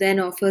book then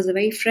offers a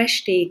very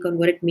fresh take on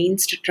what it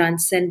means to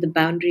transcend the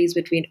boundaries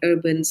between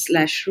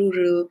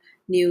urban/rural,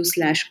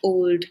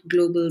 new/old,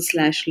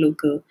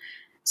 global/local.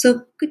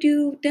 So, could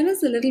you tell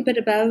us a little bit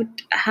about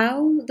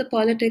how the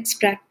politics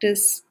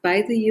practiced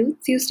by the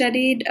youth you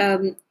studied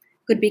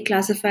could be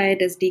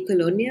classified as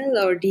decolonial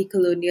or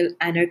decolonial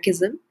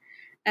anarchism?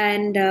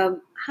 And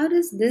how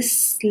does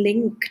this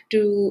link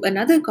to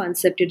another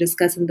concept you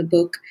discuss in the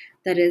book,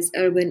 that is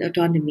urban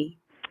autonomy?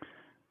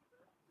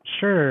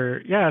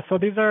 Sure. Yeah. So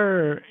these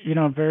are,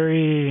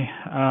 very,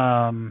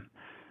 I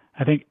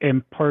think,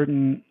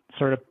 important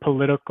sort of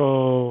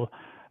political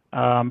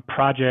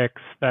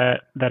projects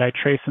that I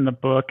trace in the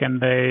book,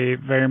 and they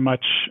very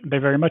much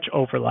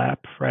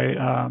overlap, right?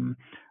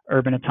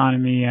 Urban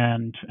autonomy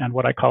and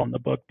what I call in the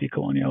book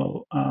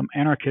decolonial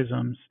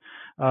anarchisms.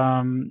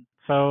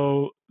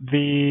 So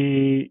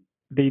the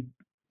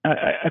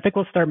I think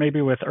we'll start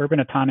maybe with urban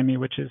autonomy,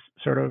 which is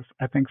sort of,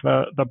 I think,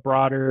 the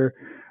broader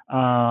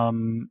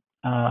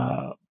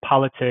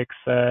politics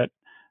that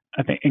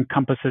I think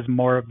encompasses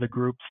more of the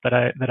groups that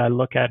I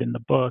look at in the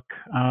book.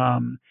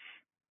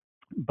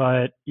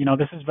 But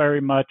this is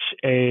very much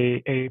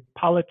a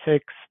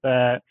politics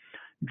that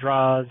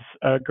draws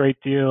a great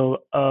deal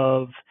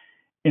of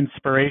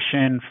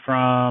inspiration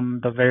from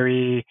the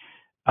very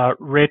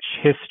rich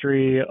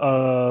history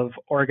of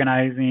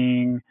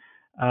organizing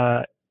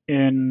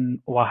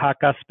in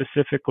Oaxaca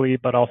specifically,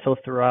 but also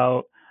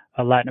throughout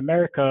Latin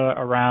America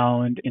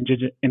around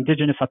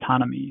indigenous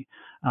autonomy.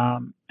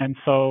 And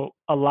so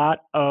a lot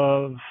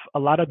of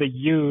the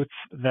youth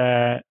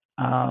that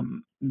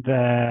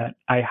that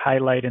I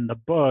highlight in the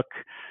book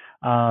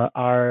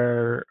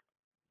are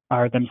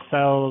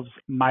themselves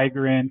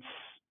migrants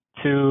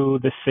to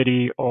the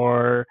city,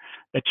 or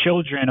the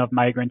children of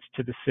migrants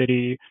to the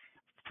city,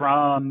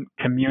 from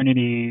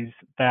communities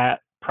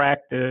that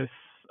practice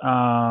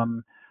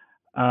a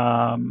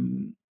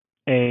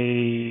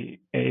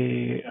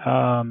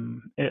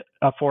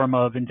form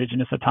of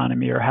indigenous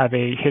autonomy, or have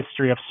a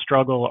history of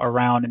struggle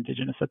around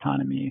indigenous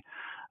autonomy.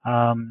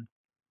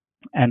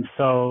 And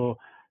so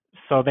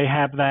they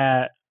have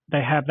that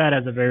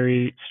as a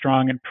very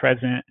strong and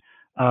present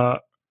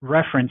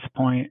reference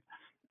point.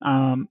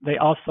 They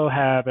also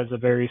have as a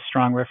very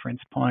strong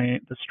reference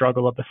point the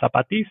struggle of the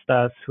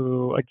Zapatistas,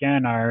 who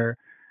again are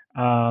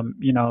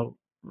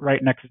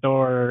right next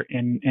door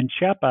in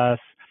Chiapas,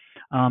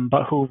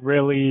 but who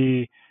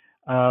really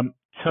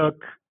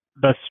took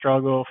the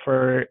struggle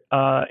for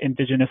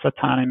indigenous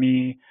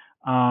autonomy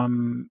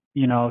to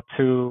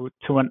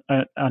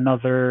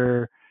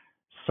another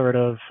sort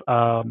of,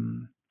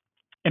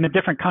 in a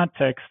different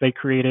context. They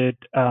created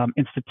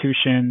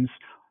institutions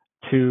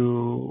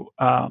to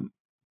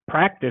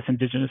practice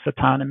indigenous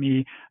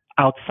autonomy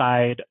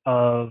outside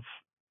of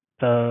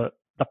the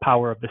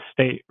power of the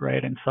state,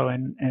 right? And so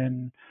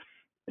in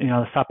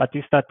the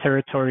Zapatista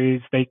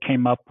territories, they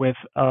came up with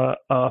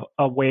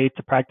a way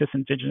to practice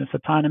indigenous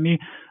autonomy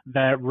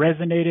that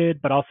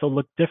resonated, but also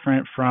looked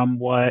different from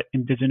what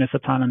indigenous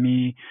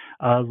autonomy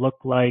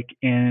looked like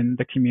in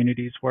the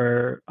communities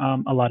where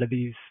a lot of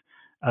these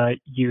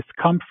youth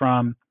come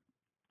from.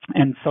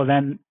 And so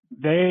then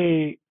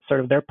they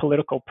sort of, their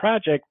political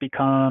project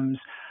becomes,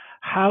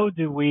 how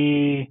do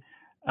we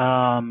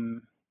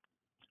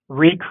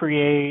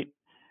recreate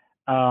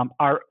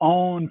our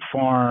own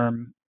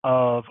form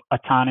of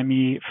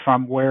autonomy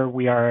from where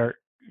we are,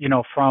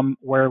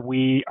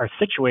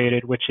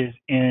 situated, which is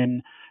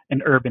in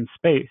an urban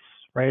space,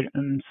 right?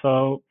 And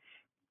so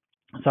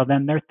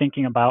then they're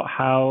thinking about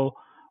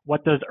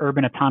what does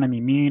urban autonomy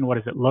mean? What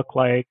does it look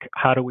like?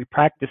 How do we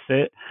practice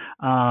it?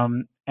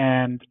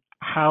 And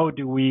how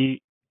do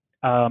we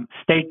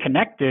stay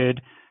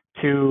connected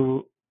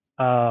to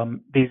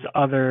these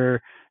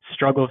other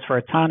struggles for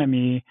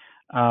autonomy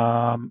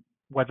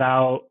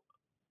without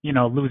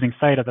losing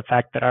sight of the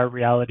fact that our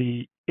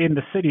reality in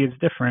the city is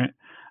different,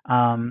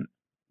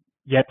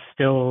 yet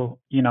still,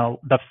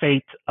 the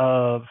fate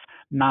of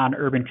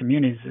non-urban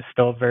communities is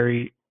still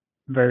very,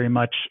 very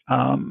much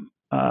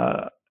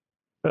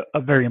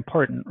very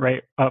important,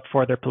 right,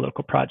 for their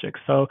political projects.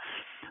 So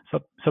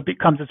it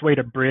becomes this way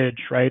to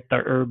bridge, right,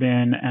 the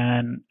urban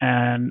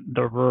and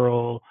the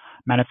rural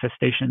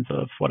manifestations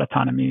of what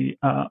autonomy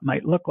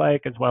might look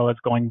like, as well as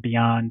going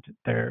beyond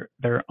their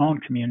own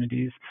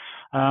communities.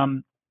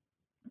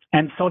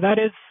 And so that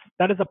is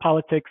a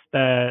politics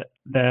that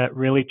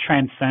really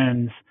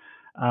transcends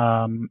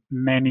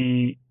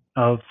many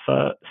of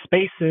the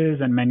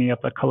spaces and many of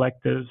the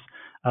collectives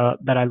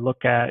that I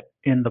look at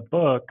in the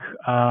book.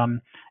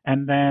 And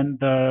then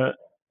the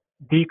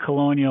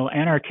decolonial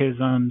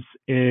anarchisms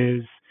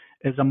is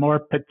a more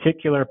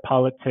particular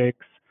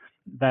politics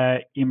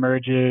that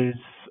emerges,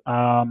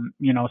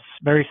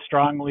 very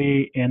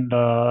strongly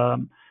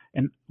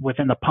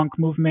within the punk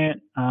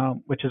movement,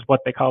 which is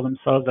what they call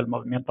themselves, el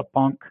movimiento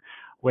punk,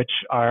 which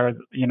are,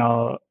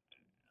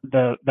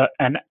 the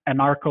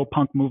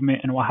anarcho-punk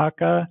movement in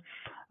Oaxaca.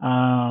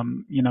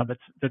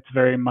 That's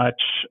very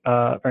much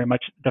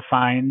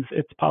defines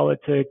its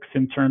politics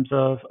in terms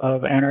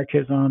of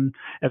anarchism,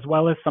 as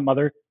well as some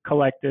other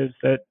collectives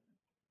that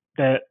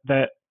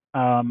that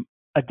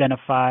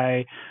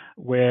identify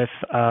with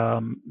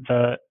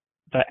the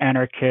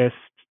anarchist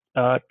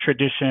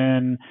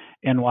tradition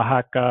in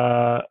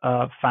Oaxaca,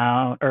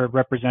 found or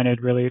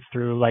represented really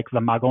through like the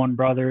Magon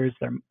brothers,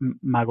 their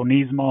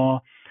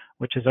Magonismo,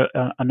 which is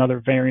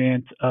another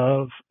variant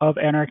of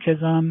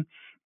anarchism.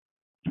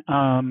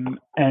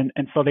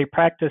 And so they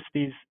practice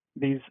these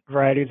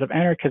varieties of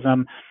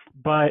anarchism,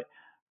 but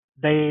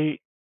they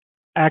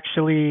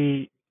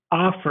actually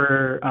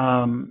offer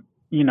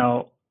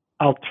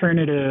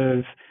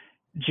alternative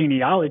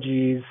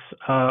genealogies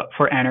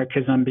for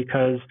anarchism,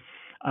 because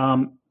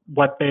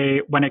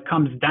when it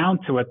comes down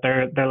to it,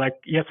 they're like,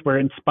 yes, we're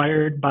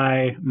inspired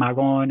by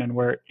Magon and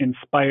we're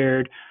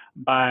inspired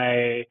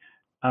by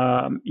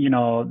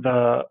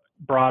the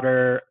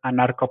broader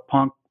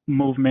anarcho-punk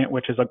movement,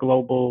 which is a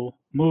global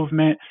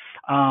movement.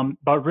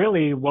 But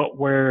really what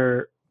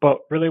we're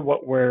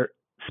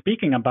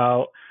speaking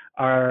about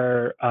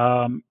are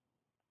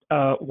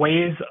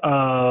ways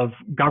of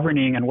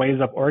governing and ways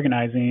of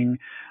organizing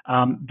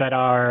that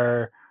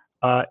are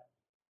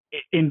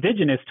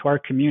indigenous to our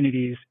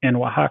communities in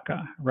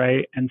Oaxaca,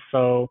 right? And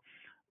so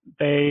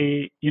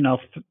they,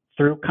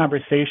 through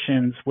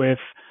conversations with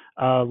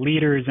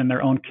leaders in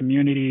their own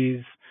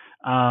communities,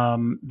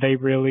 they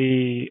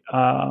really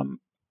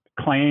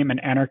claim an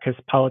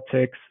anarchist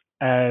politics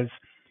as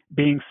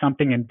being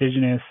something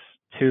indigenous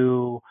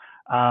to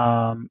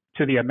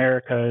the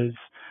Americas,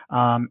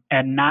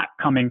 and not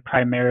coming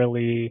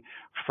primarily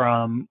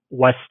from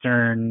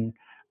Western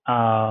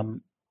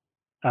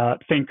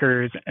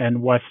thinkers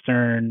and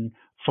Western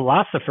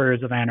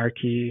philosophers of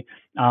anarchy,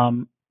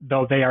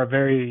 though they are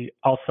very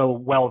also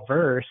well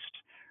versed,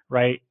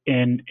 right,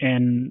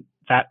 in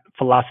that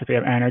philosophy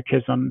of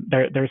anarchism.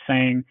 They're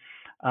saying,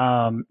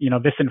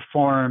 this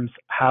informs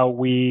how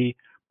we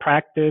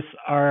practice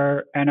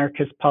our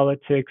anarchist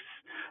politics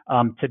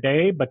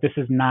today, but this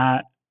is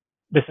not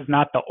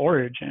the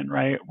origin,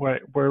 right?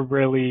 We're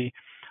really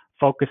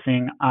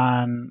focusing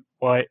on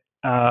what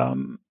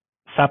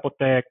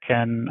Zapotec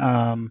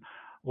and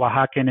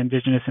Oaxacan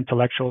indigenous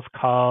intellectuals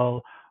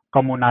call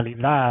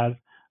comunalidad,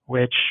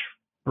 which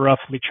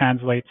roughly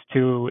translates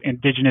to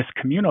indigenous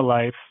communal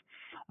life.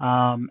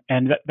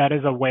 And that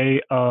is a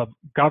way of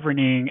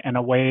governing and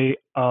a way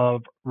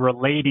of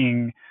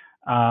relating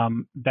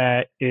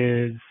that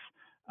is,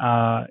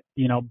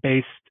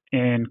 based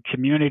in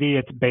community.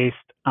 It's based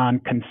on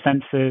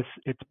consensus.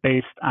 It's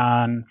based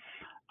on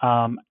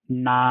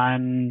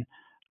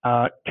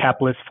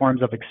non-capitalist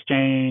forms of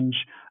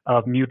exchange,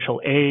 of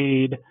mutual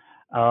aid,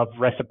 of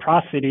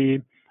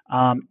reciprocity.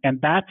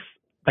 And that's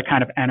the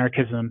kind of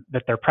anarchism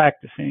that they're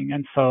practicing.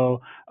 And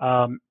so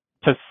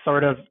to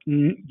sort of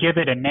give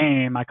it a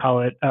name, I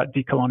call it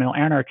decolonial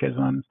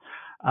anarchism.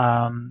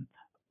 And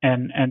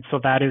so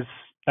that is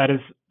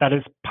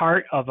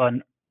part of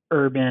an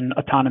urban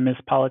autonomous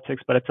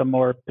politics, but it's a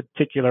more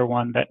particular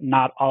one that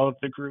not all of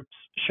the groups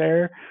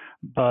share.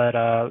 But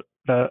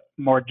the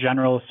more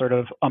general sort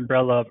of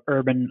umbrella of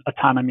urban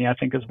autonomy, I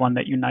think, is one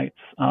that unites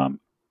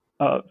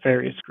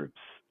various groups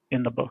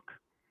in the book.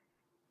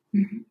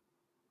 Mm-hmm.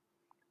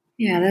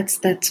 Yeah,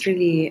 that's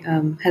really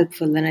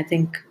helpful, and I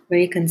think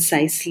very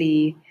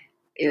concisely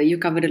you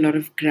covered a lot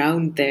of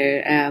ground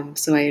there.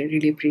 So I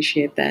really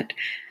appreciate that.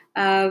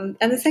 And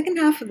the second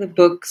half of the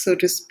book, so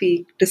to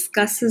speak,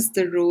 discusses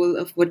the role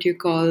of what you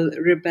call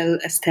rebel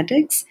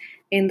aesthetics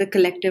in the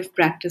collective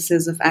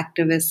practices of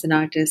activists and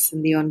artists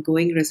in the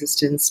ongoing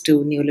resistance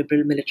to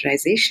neoliberal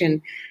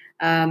militarization.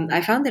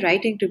 I found the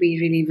writing to be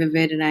really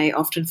vivid, and I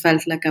often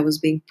felt like I was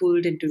being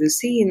pulled into the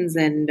scenes.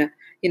 And,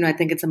 I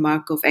think it's a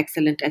mark of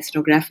excellent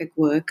ethnographic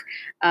work.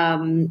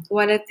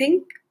 While I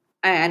think,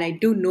 and I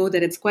do know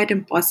that it's quite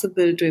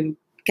impossible to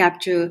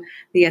capture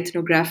the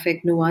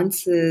ethnographic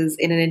nuances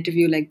in an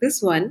interview like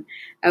this one,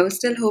 I was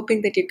still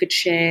hoping that you could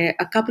share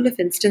a couple of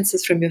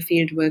instances from your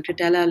fieldwork to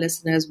tell our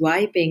listeners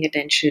why paying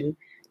attention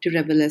to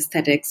rebel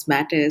aesthetics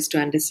matters to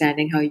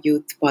understanding how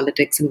youth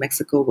politics in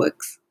Mexico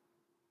works.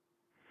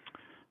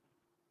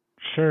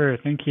 Sure,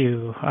 thank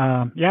you.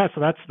 So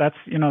that's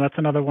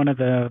another one of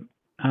the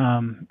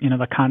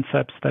the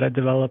concepts that I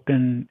develop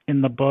in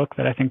the book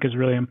that I think is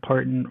really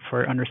important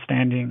for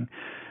understanding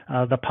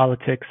the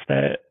politics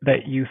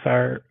that youth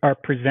are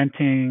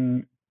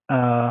presenting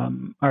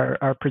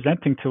are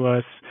presenting to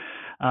us,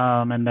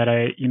 and that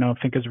I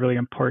think is really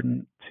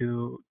important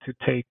to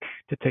take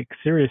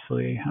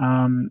seriously.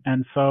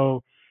 And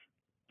so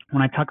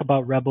when I talk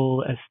about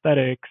rebel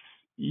aesthetics,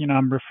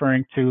 I'm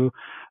referring to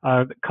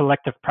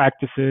collective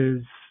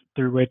practices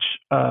through which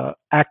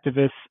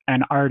activists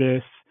and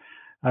artists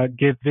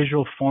give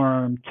visual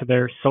form to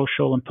their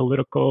social and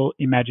political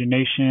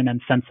imagination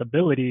and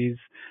sensibilities,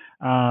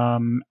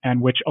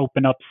 and which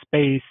open up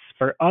space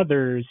for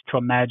others to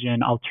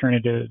imagine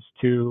alternatives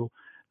to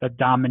the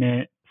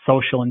dominant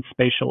social and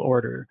spatial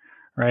order,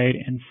 right?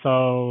 And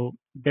so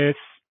this,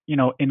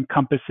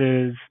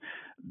 encompasses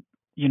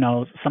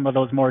some of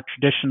those more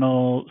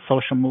traditional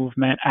social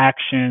movement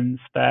actions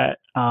that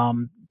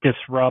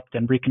disrupt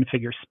and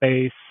reconfigure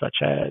space,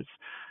 such as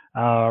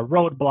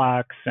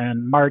roadblocks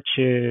and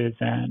marches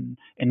and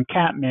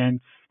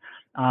encampments.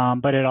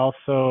 But it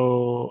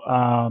also,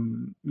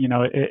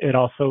 it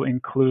also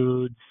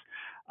includes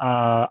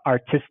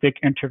artistic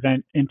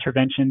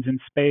interventions in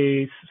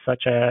space,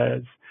 such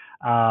as,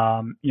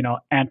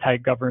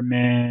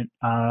 anti-government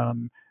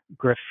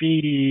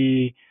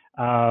graffiti,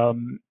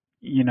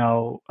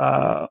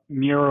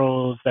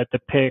 murals that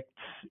depict,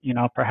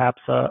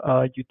 perhaps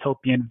a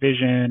utopian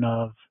vision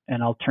of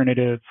an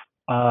alternative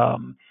uh,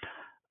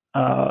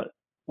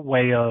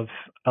 way of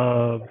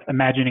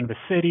imagining the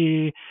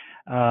city.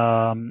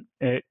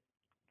 It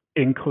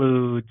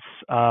includes,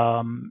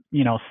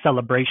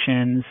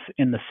 celebrations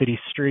in the city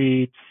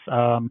streets.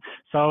 As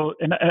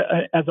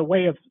a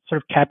way of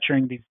sort of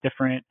capturing these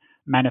different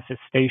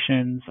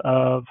manifestations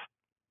of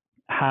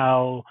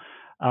how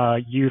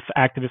youth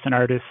activists and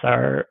artists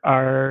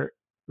are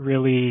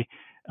really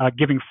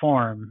giving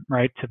form,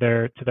 right, to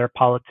their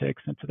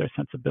politics and to their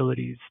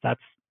sensibilities.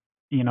 That's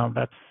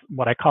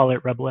what I call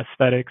it, rebel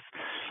aesthetics.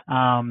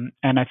 And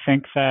I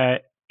think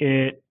that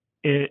it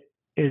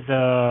is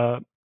a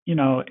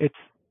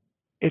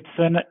it's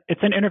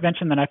an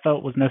intervention that I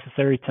felt was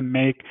necessary to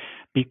make,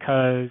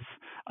 because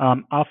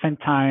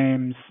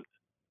oftentimes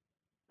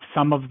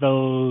some of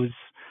those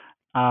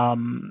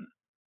some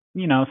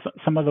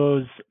of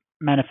those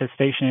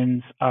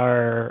manifestations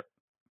are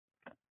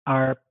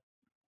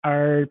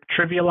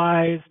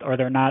trivialized, or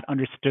they're not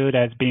understood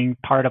as being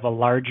part of a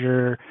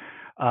larger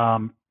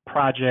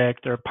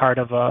project, or part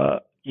of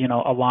a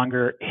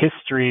longer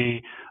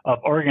history of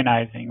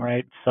organizing,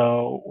 right?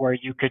 So where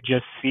you could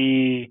just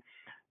see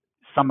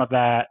some of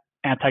that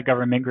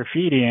anti-government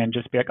graffiti and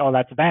just be like, oh,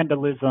 that's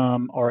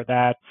vandalism, or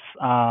that's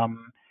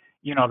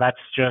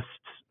just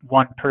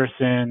one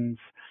person's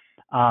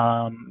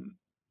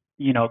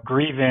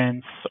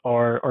grievance,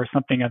 or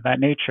something of that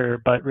nature,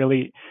 but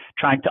really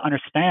trying to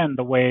understand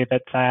the way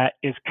that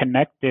is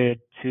connected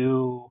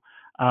to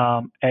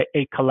a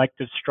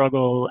collective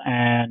struggle,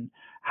 and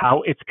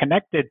how it's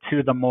connected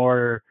to the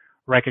more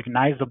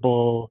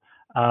recognizable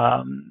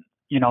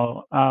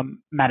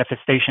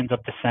manifestations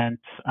of dissent,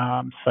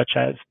 such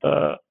as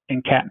the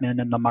encampment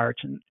and the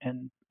march,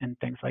 and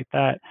things like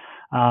that.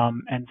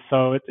 And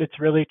so it's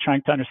really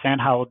trying to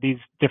understand how these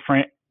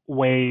different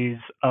ways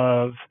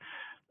of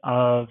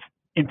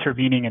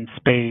intervening in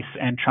space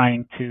and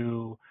trying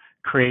to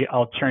create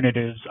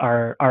alternatives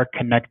are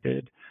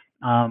connected.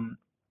 And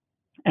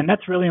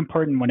that's really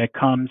important when it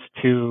comes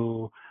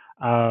to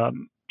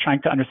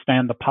trying to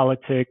understand the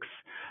politics,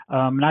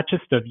 not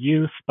just of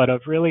youth, but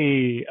of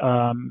really,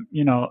 of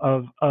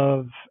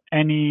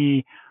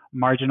any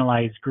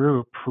marginalized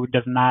group who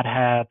does not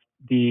have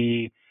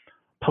the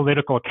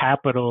political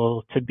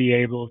capital to be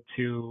able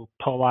to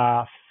pull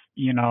off,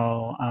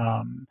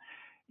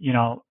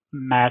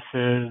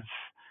 massive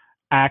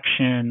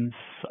actions,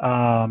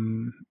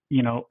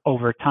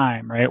 over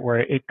time, right? Where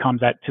it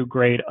comes at too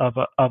great of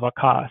a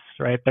cost,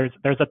 right?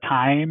 There's a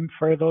time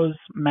for those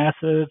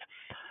massive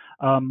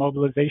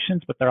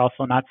mobilizations, but they're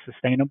also not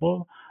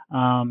sustainable.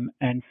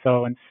 And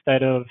so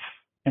instead of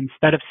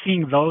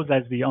seeing those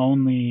as the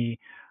only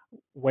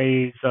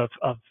ways of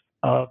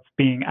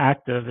being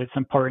active, it's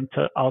important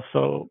to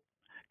also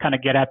kind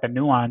of get at the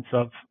nuance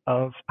of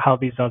how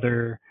these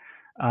other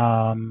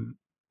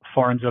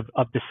forms of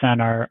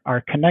dissent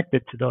are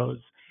connected to those.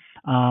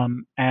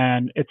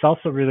 And it's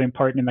also really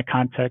important in the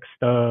context,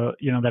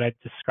 that I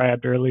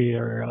described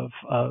earlier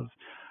of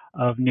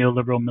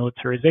neoliberal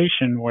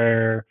militarization,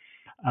 where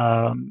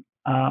the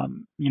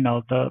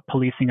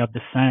policing of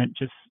dissent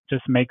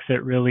just makes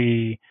it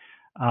really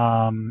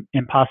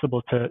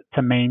impossible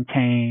to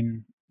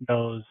maintain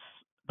those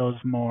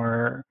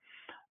more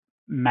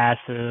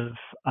massive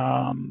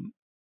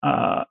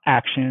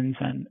actions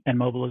and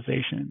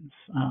mobilizations.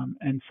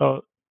 And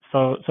so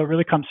it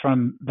really comes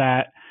from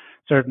that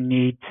sort of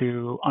need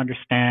to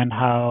understand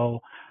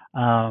how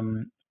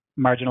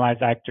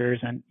marginalized actors,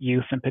 and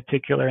youth in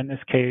particular in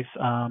this case,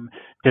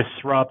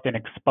 disrupt and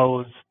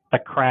expose the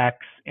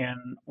cracks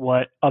in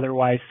what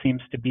otherwise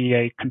seems to be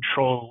a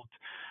controlled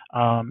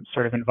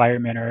sort of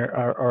environment,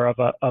 or of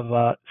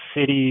a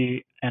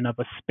city and of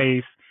a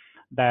space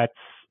that's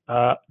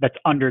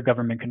under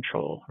government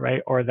control,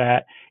 right? Or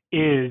that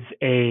is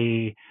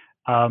a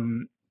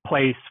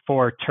place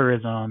for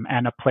tourism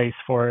and a place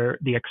for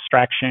the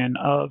extraction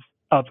of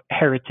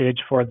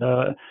heritage for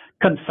the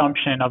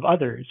consumption of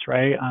others,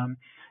 right?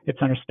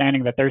 It's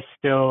understanding that there's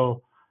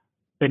still,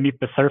 beneath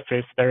the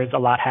surface, there is a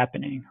lot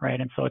happening,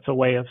 right? And so it's a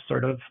way of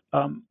sort of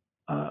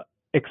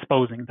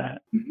exposing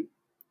that. Mhm.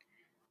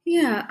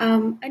 Yeah,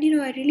 and I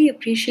really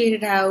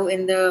appreciated how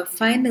in the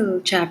final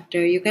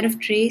chapter you kind of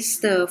trace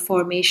the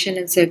formation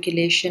and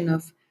circulation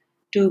of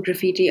two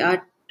graffiti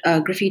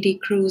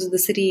crews in the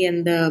city,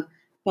 and the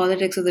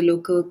politics of the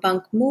local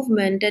punk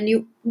movement, and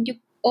you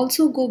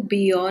also go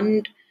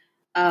beyond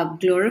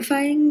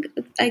glorifying,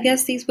 I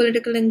guess, these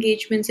political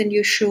engagements, and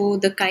you show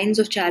the kinds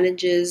of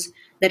challenges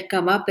that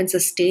come up in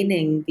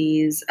sustaining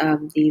these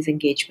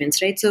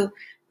engagements, right? So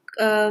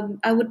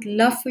I would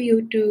love for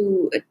you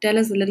to tell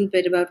us a little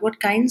bit about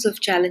what kinds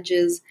of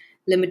challenges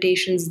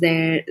limitations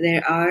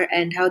there are,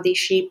 and how they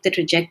shape the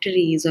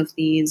trajectories of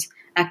these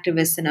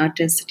activists and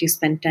artists that you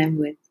spend time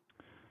with?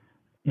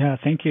 Yeah,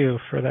 thank you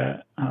for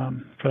that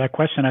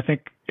question. I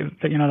think that,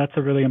 that's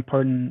a really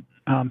important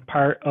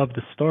part of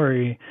the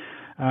story,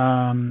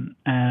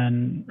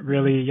 and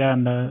really, yeah,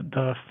 in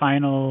the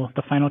final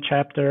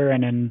chapter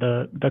and in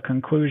the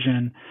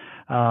conclusion,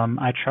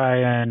 I try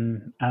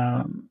and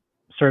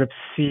sort of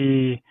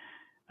see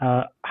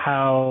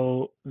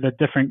how the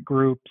different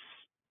groups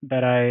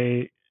that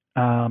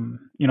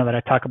that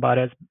I talk about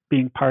as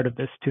being part of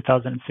this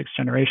 2006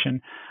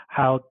 generation,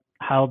 how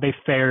they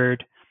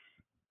fared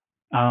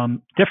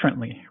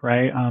differently,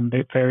 right?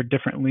 They fared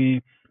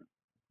differently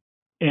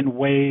in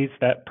ways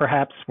that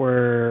perhaps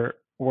were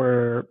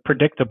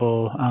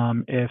predictable,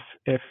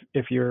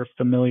 if you're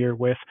familiar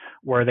with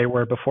where they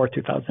were before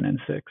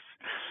 2006.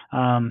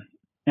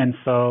 And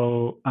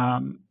so,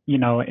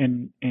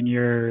 in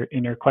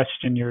your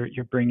question,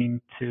 you're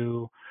bringing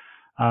to,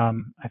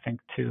 I think,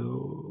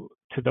 to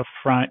the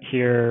front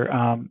here,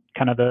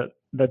 kind of the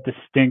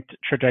distinct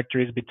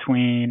trajectories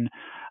between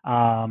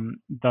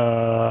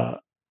the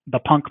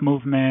punk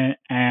movement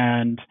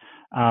and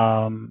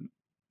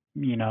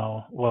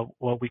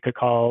what we could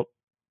call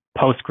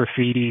post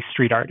graffiti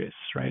street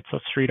artists, right? So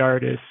street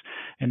artists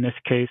in this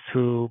case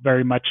who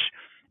very much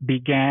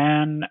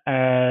began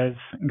as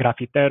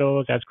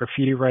graffiteros, as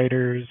graffiti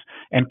writers,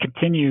 and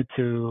continue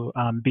to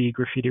be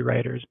graffiti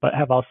writers, but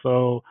have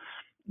also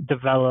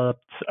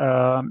developed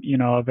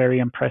a very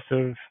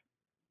impressive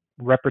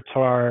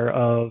repertoire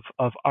of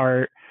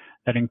art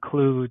that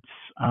includes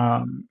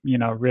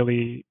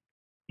really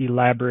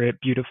elaborate,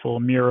 beautiful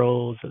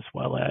murals, as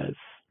well as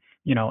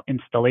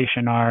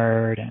installation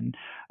art and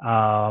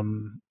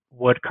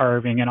wood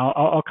carving and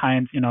all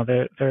kinds.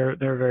 They're a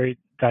very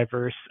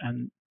diverse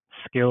and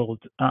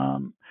skilled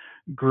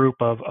group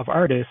of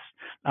artists,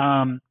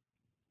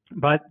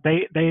 but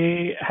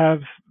they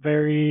have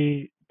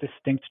very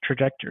distinct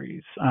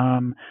trajectories.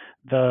 As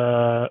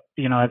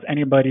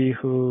anybody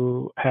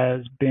who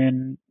has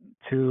been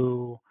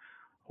to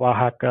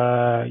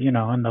Oaxaca,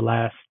 in the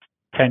last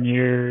 10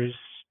 years,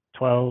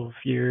 12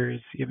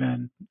 years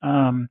even,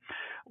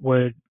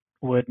 would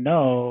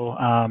know,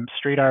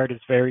 street art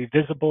is very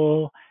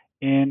visible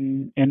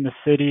in the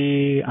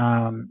city.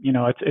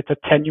 It's a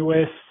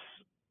tenuous,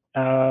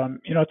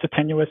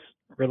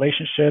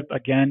 relationship,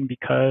 again,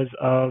 because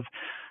of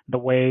the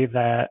way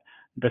that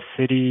the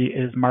city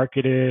is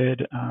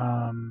marketed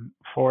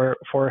for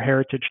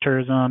heritage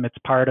tourism. It's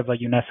part of a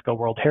UNESCO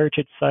World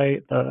Heritage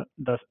Site. The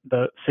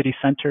city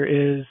center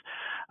is,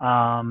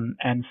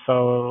 and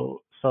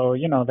so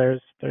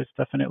there's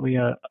definitely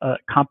a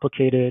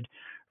complicated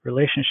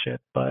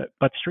relationship. But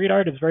street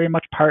art is very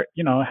much part.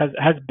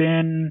 Has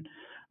been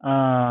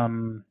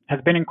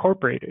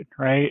incorporated,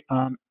 right,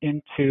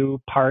 into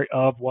part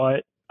of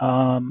what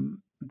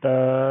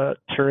the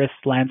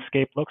tourist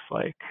landscape looks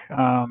like.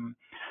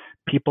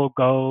 People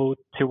go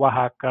to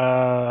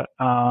Oaxaca,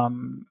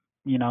 some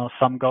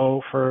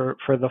go for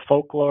the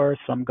folklore,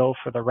 some go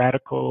for the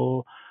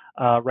radical,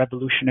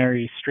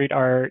 revolutionary street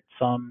art,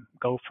 some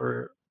go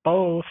for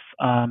both,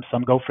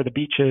 some go for the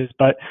beaches.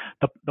 But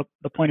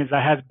the point is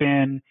that has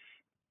been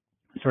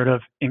sort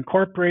of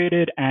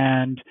incorporated,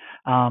 and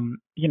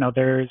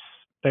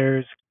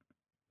there's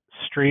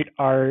street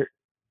art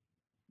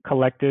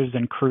collectives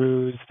and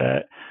crews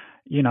that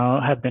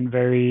have been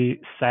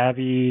very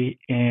savvy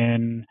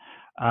in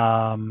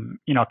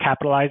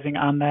capitalizing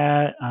on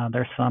that.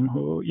 There's some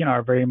who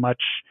are very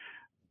much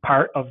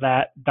part of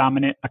that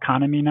dominant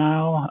economy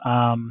now.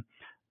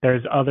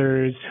 There's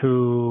others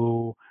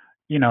who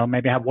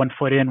maybe have one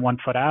foot in, one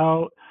foot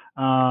out,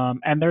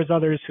 and there's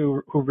others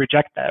who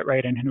reject that,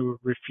 right, and who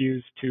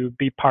refuse to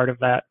be part of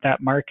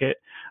that market.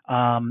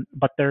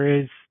 But there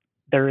is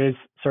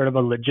sort of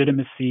a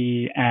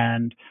legitimacy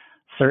and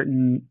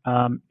certain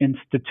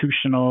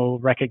institutional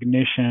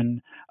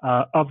recognition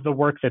of the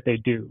work that they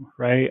do,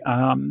 right?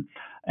 And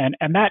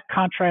that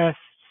contrasts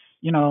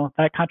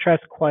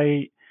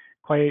quite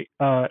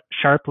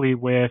sharply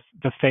with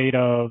the fate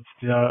of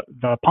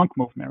the punk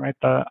movement, right?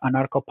 The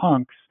anarcho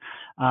punks.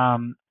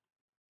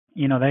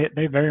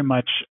 They very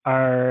much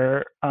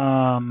are. They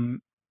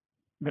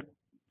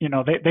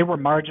were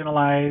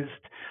marginalized,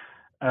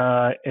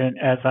 and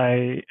as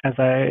I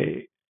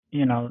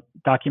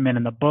document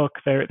in the book,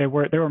 they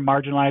were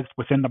marginalized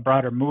within the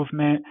broader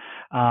movement.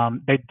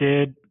 They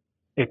did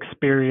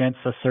experience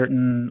a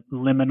certain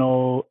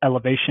liminal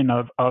elevation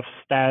of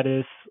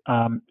status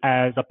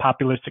as a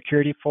popular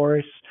security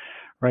force,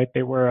 right?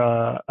 They were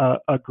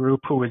a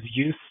group who was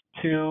used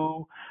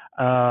to,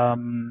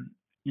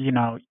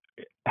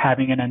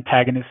 having an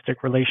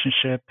antagonistic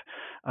relationship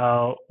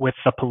with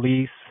the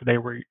police. They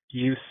were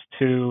used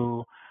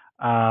to,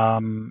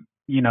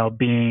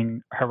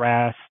 being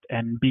harassed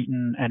and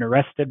beaten and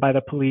arrested by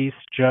the police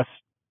just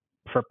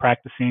for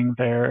practicing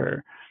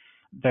their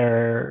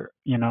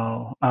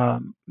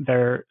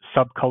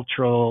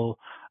subcultural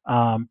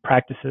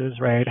practices,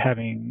 right?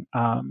 Having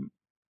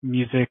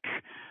music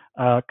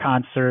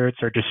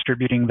concerts or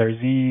distributing their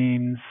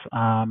zines.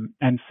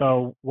 And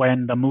so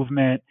when the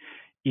movement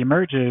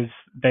emerges,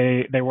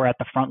 they were at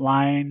the front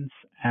lines,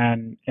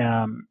 and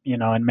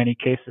in many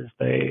cases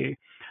they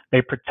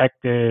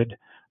protected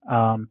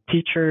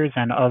teachers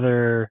and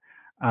other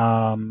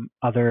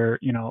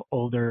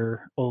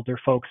older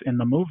folks in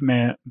the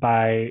movement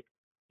by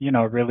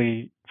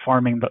really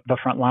forming the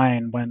front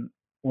line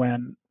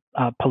when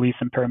police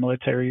and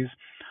paramilitaries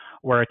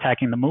were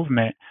attacking the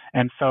movement.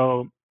 And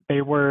so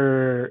they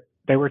were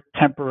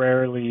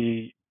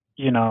temporarily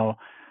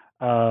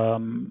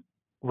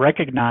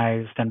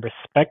recognized and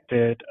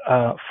respected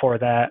for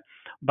that.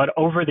 But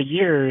over the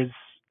years,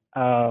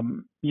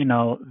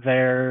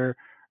 their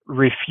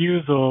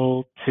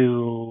refusal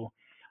to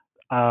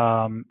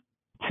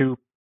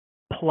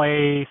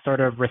play sort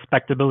of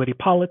respectability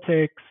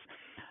politics,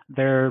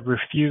 their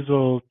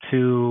refusal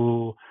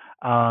to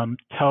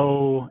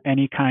toe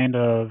any kind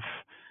of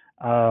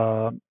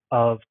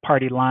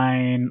party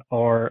line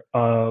or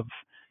of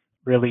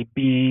really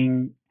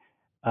being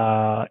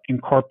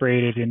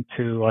incorporated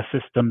into a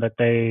system that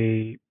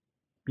they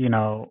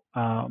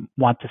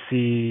want to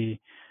see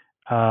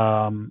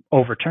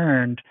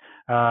overturned.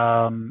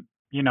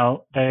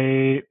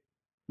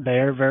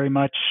 They're very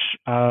much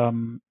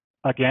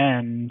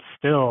again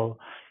still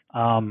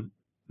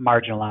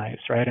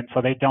marginalized, right? And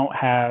so they don't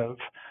have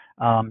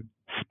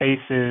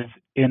spaces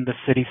in the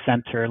city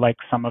center like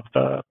some of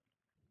the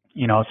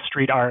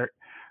street art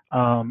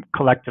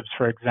collectives,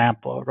 for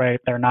example, right?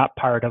 They're not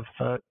part of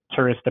the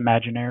tourist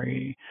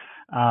imaginary,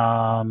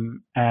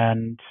 and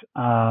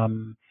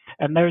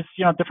there's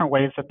different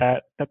ways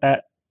that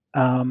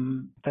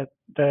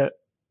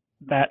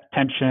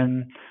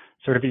tension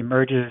sort of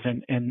emerges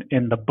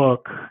in the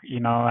book.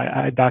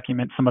 I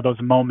document some of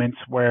those moments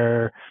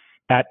where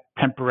that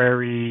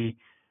temporary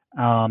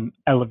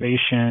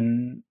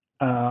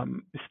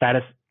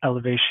status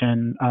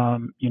elevation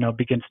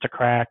begins to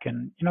crack,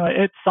 and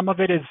some of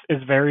it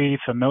is very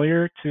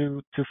familiar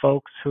to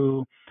folks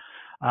who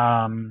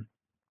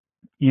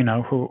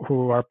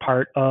who are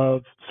part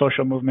of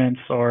social movements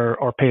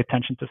or pay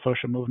attention to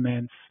social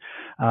movements.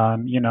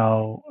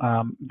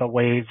 The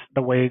ways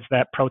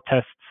that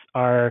protests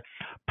are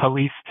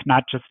policed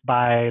not just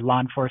by law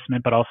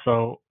enforcement but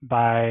also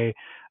by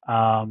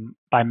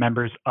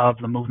members of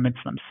the movements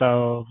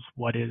themselves.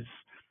 What is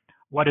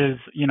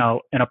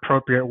an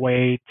appropriate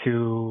way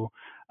to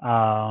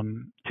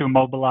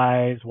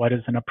mobilize? What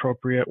is an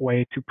appropriate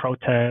way to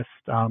protest?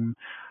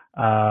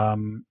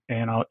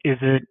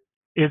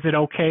 Is it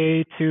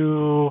okay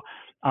to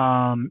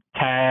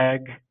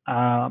tag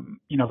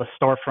the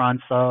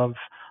storefronts of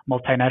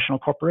multinational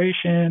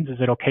corporations?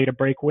 Is it okay to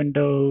break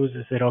windows?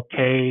 Is it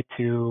okay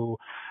to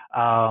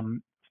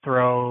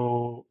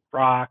throw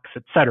rocks,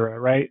 etc.?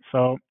 Right.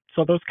 So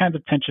those kinds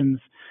of tensions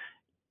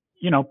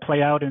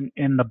play out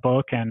in the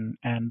book, and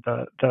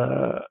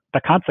the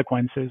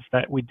consequences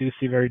that we do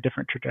see very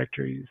different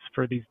trajectories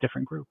for these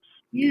different groups.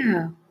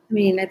 Yeah, I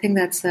mean, I think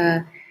that's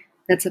a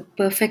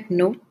perfect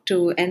note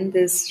to end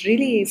this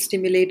really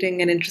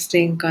stimulating and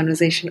interesting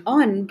conversation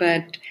on.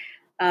 But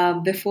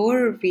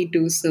before we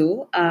do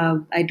so,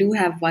 I do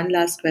have one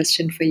last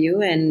question for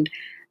you, and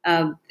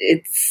I'm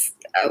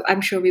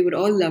sure we would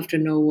all love to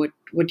know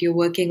what you're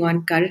working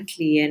on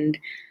currently, and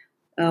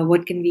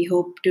what can we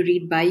hope to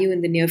read by you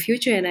in the near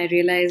future. And I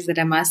realize that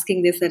I'm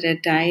asking this at a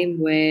time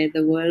where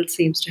the world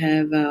seems to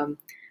have,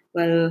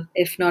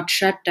 if not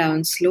shut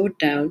down, slowed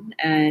down.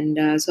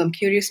 And so I'm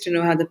curious to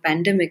know how the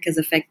pandemic has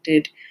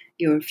affected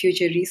your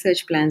future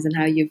research plans and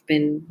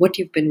what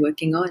you've been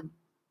working on.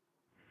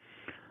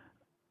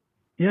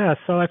 Yeah,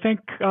 so I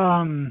think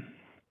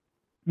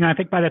I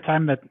think by the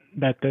time that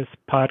this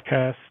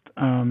podcast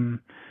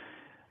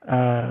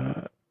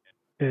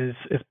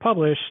is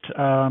published,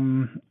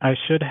 I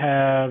should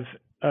have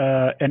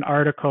an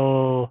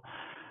article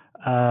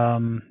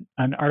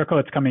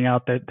that's coming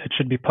out that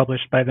should be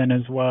published by then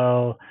as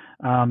well,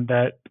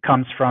 that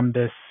comes from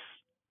this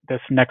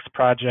next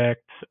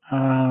project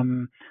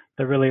that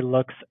really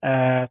looks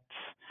at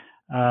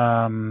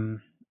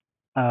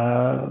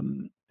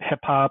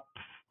hip hop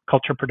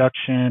culture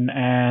production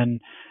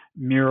and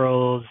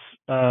murals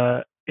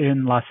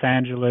in Los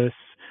Angeles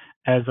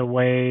as a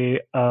way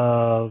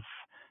of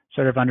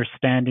sort of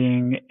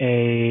understanding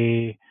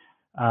a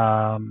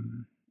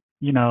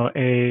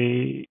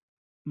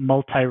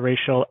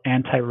multiracial,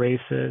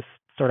 anti-racist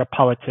sort of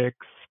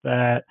politics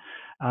that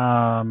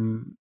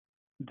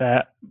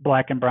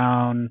Black and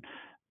Brown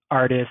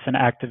artists and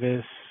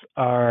activists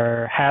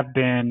have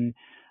been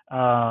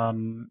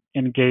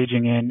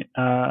engaging in.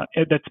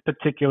 That's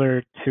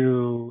particular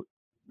to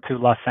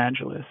Los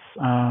Angeles,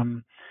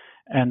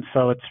 and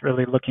so it's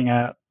really looking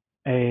at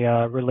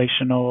a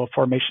relational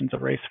formations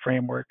of race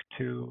framework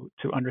to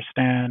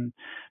understand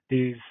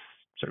these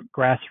sort of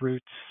grassroots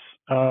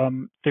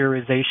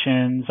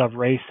theorizations of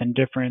race and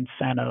difference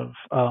and of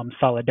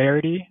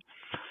solidarity.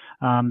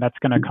 That's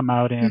going to come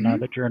out in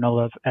the Journal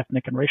of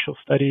Ethnic and Racial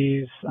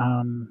Studies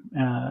in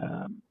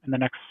the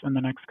next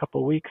couple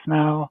of weeks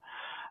now.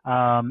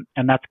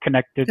 And that's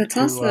connected That's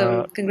to.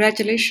 awesome.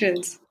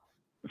 Congratulations.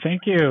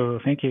 Thank you.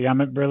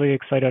 I'm really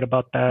excited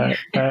about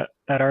that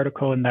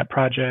article and that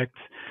project,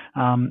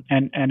 and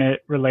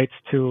it relates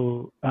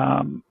to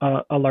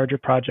a larger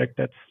project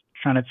that's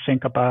trying to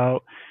think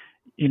about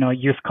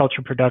youth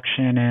culture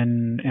production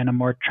in a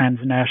more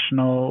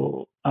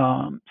transnational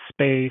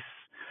space.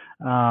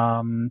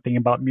 Thinking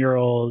about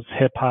murals,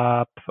 hip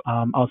hop,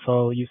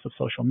 also use of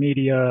social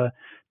media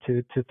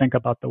to think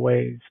about the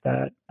ways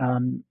that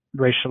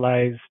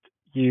racialized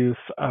youth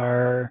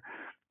are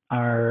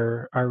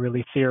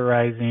really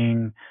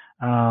theorizing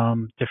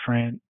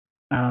different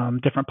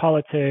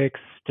politics,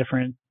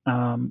 different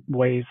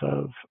ways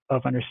of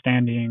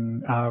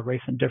understanding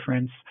race and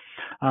difference,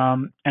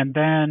 and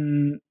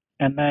then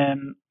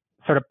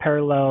sort of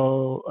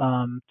parallel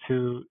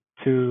to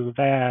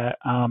that.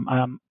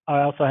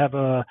 I also have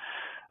a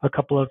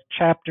couple of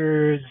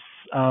chapters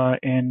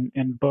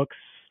in books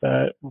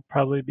that will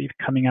probably be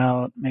coming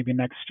out maybe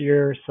next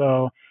year or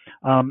so,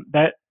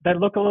 that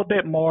look a little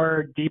bit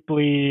more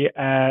deeply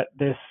at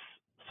this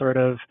sort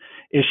of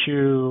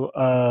issue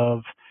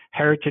of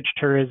heritage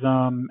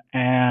tourism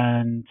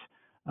and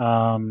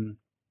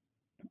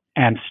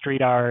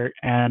street art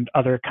and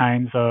other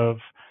kinds of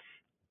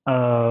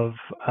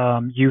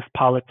youth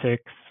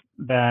politics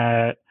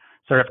that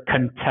sort of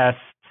contest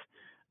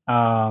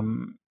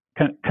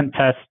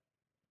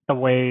the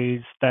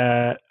ways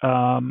that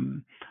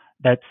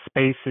that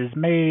space is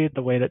made,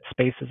 the way that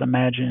space is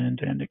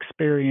imagined and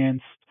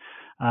experienced,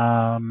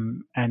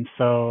 and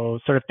so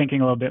sort of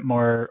thinking a little bit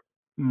more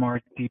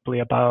deeply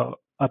about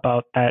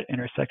that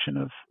intersection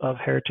of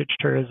heritage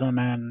tourism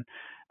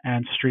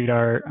and street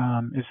art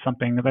is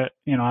something that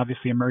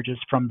obviously emerges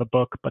from the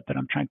book, but that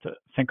I'm trying to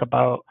think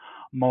about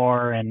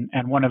more. And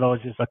one of those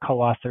is a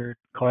co-authored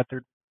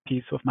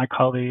piece with my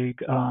colleague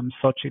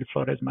Xochitl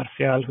Flores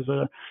Marcial, who's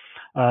a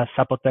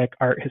Zapotec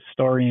art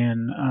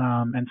historian,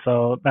 and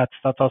so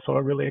that's also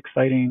a really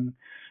exciting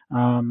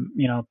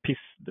piece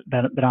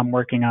that I'm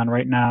working on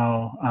right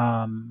now,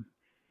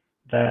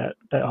 that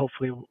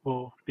hopefully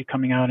will be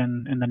coming out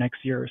in the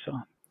next year or so.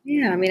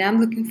 Yeah, I mean, I'm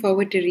looking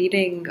forward to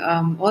reading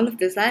all of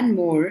this and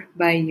more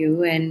by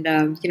you. And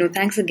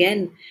thanks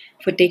again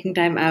for taking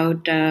time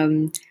out.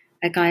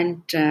 I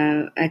can't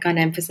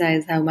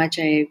emphasize how much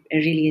I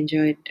really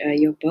enjoyed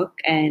your book,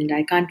 and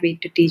I can't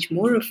wait to teach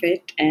more of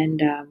it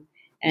and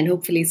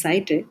hopefully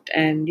cite it.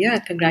 And yeah,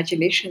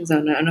 congratulations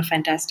on a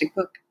fantastic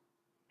book.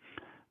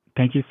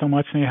 Thank you so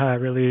much, Neha. I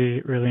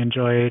really, really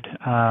enjoyed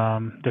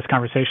this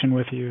conversation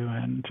with you,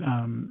 and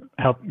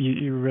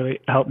you really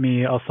helped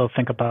me also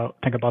think about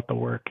the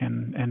work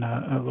in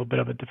a little bit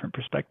of a different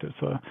perspective.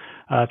 So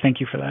thank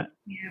you for that.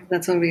 Yeah,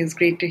 that's always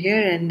great to hear.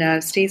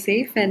 And stay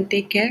safe and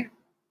take care.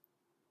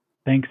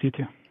 Thanks, you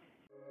too.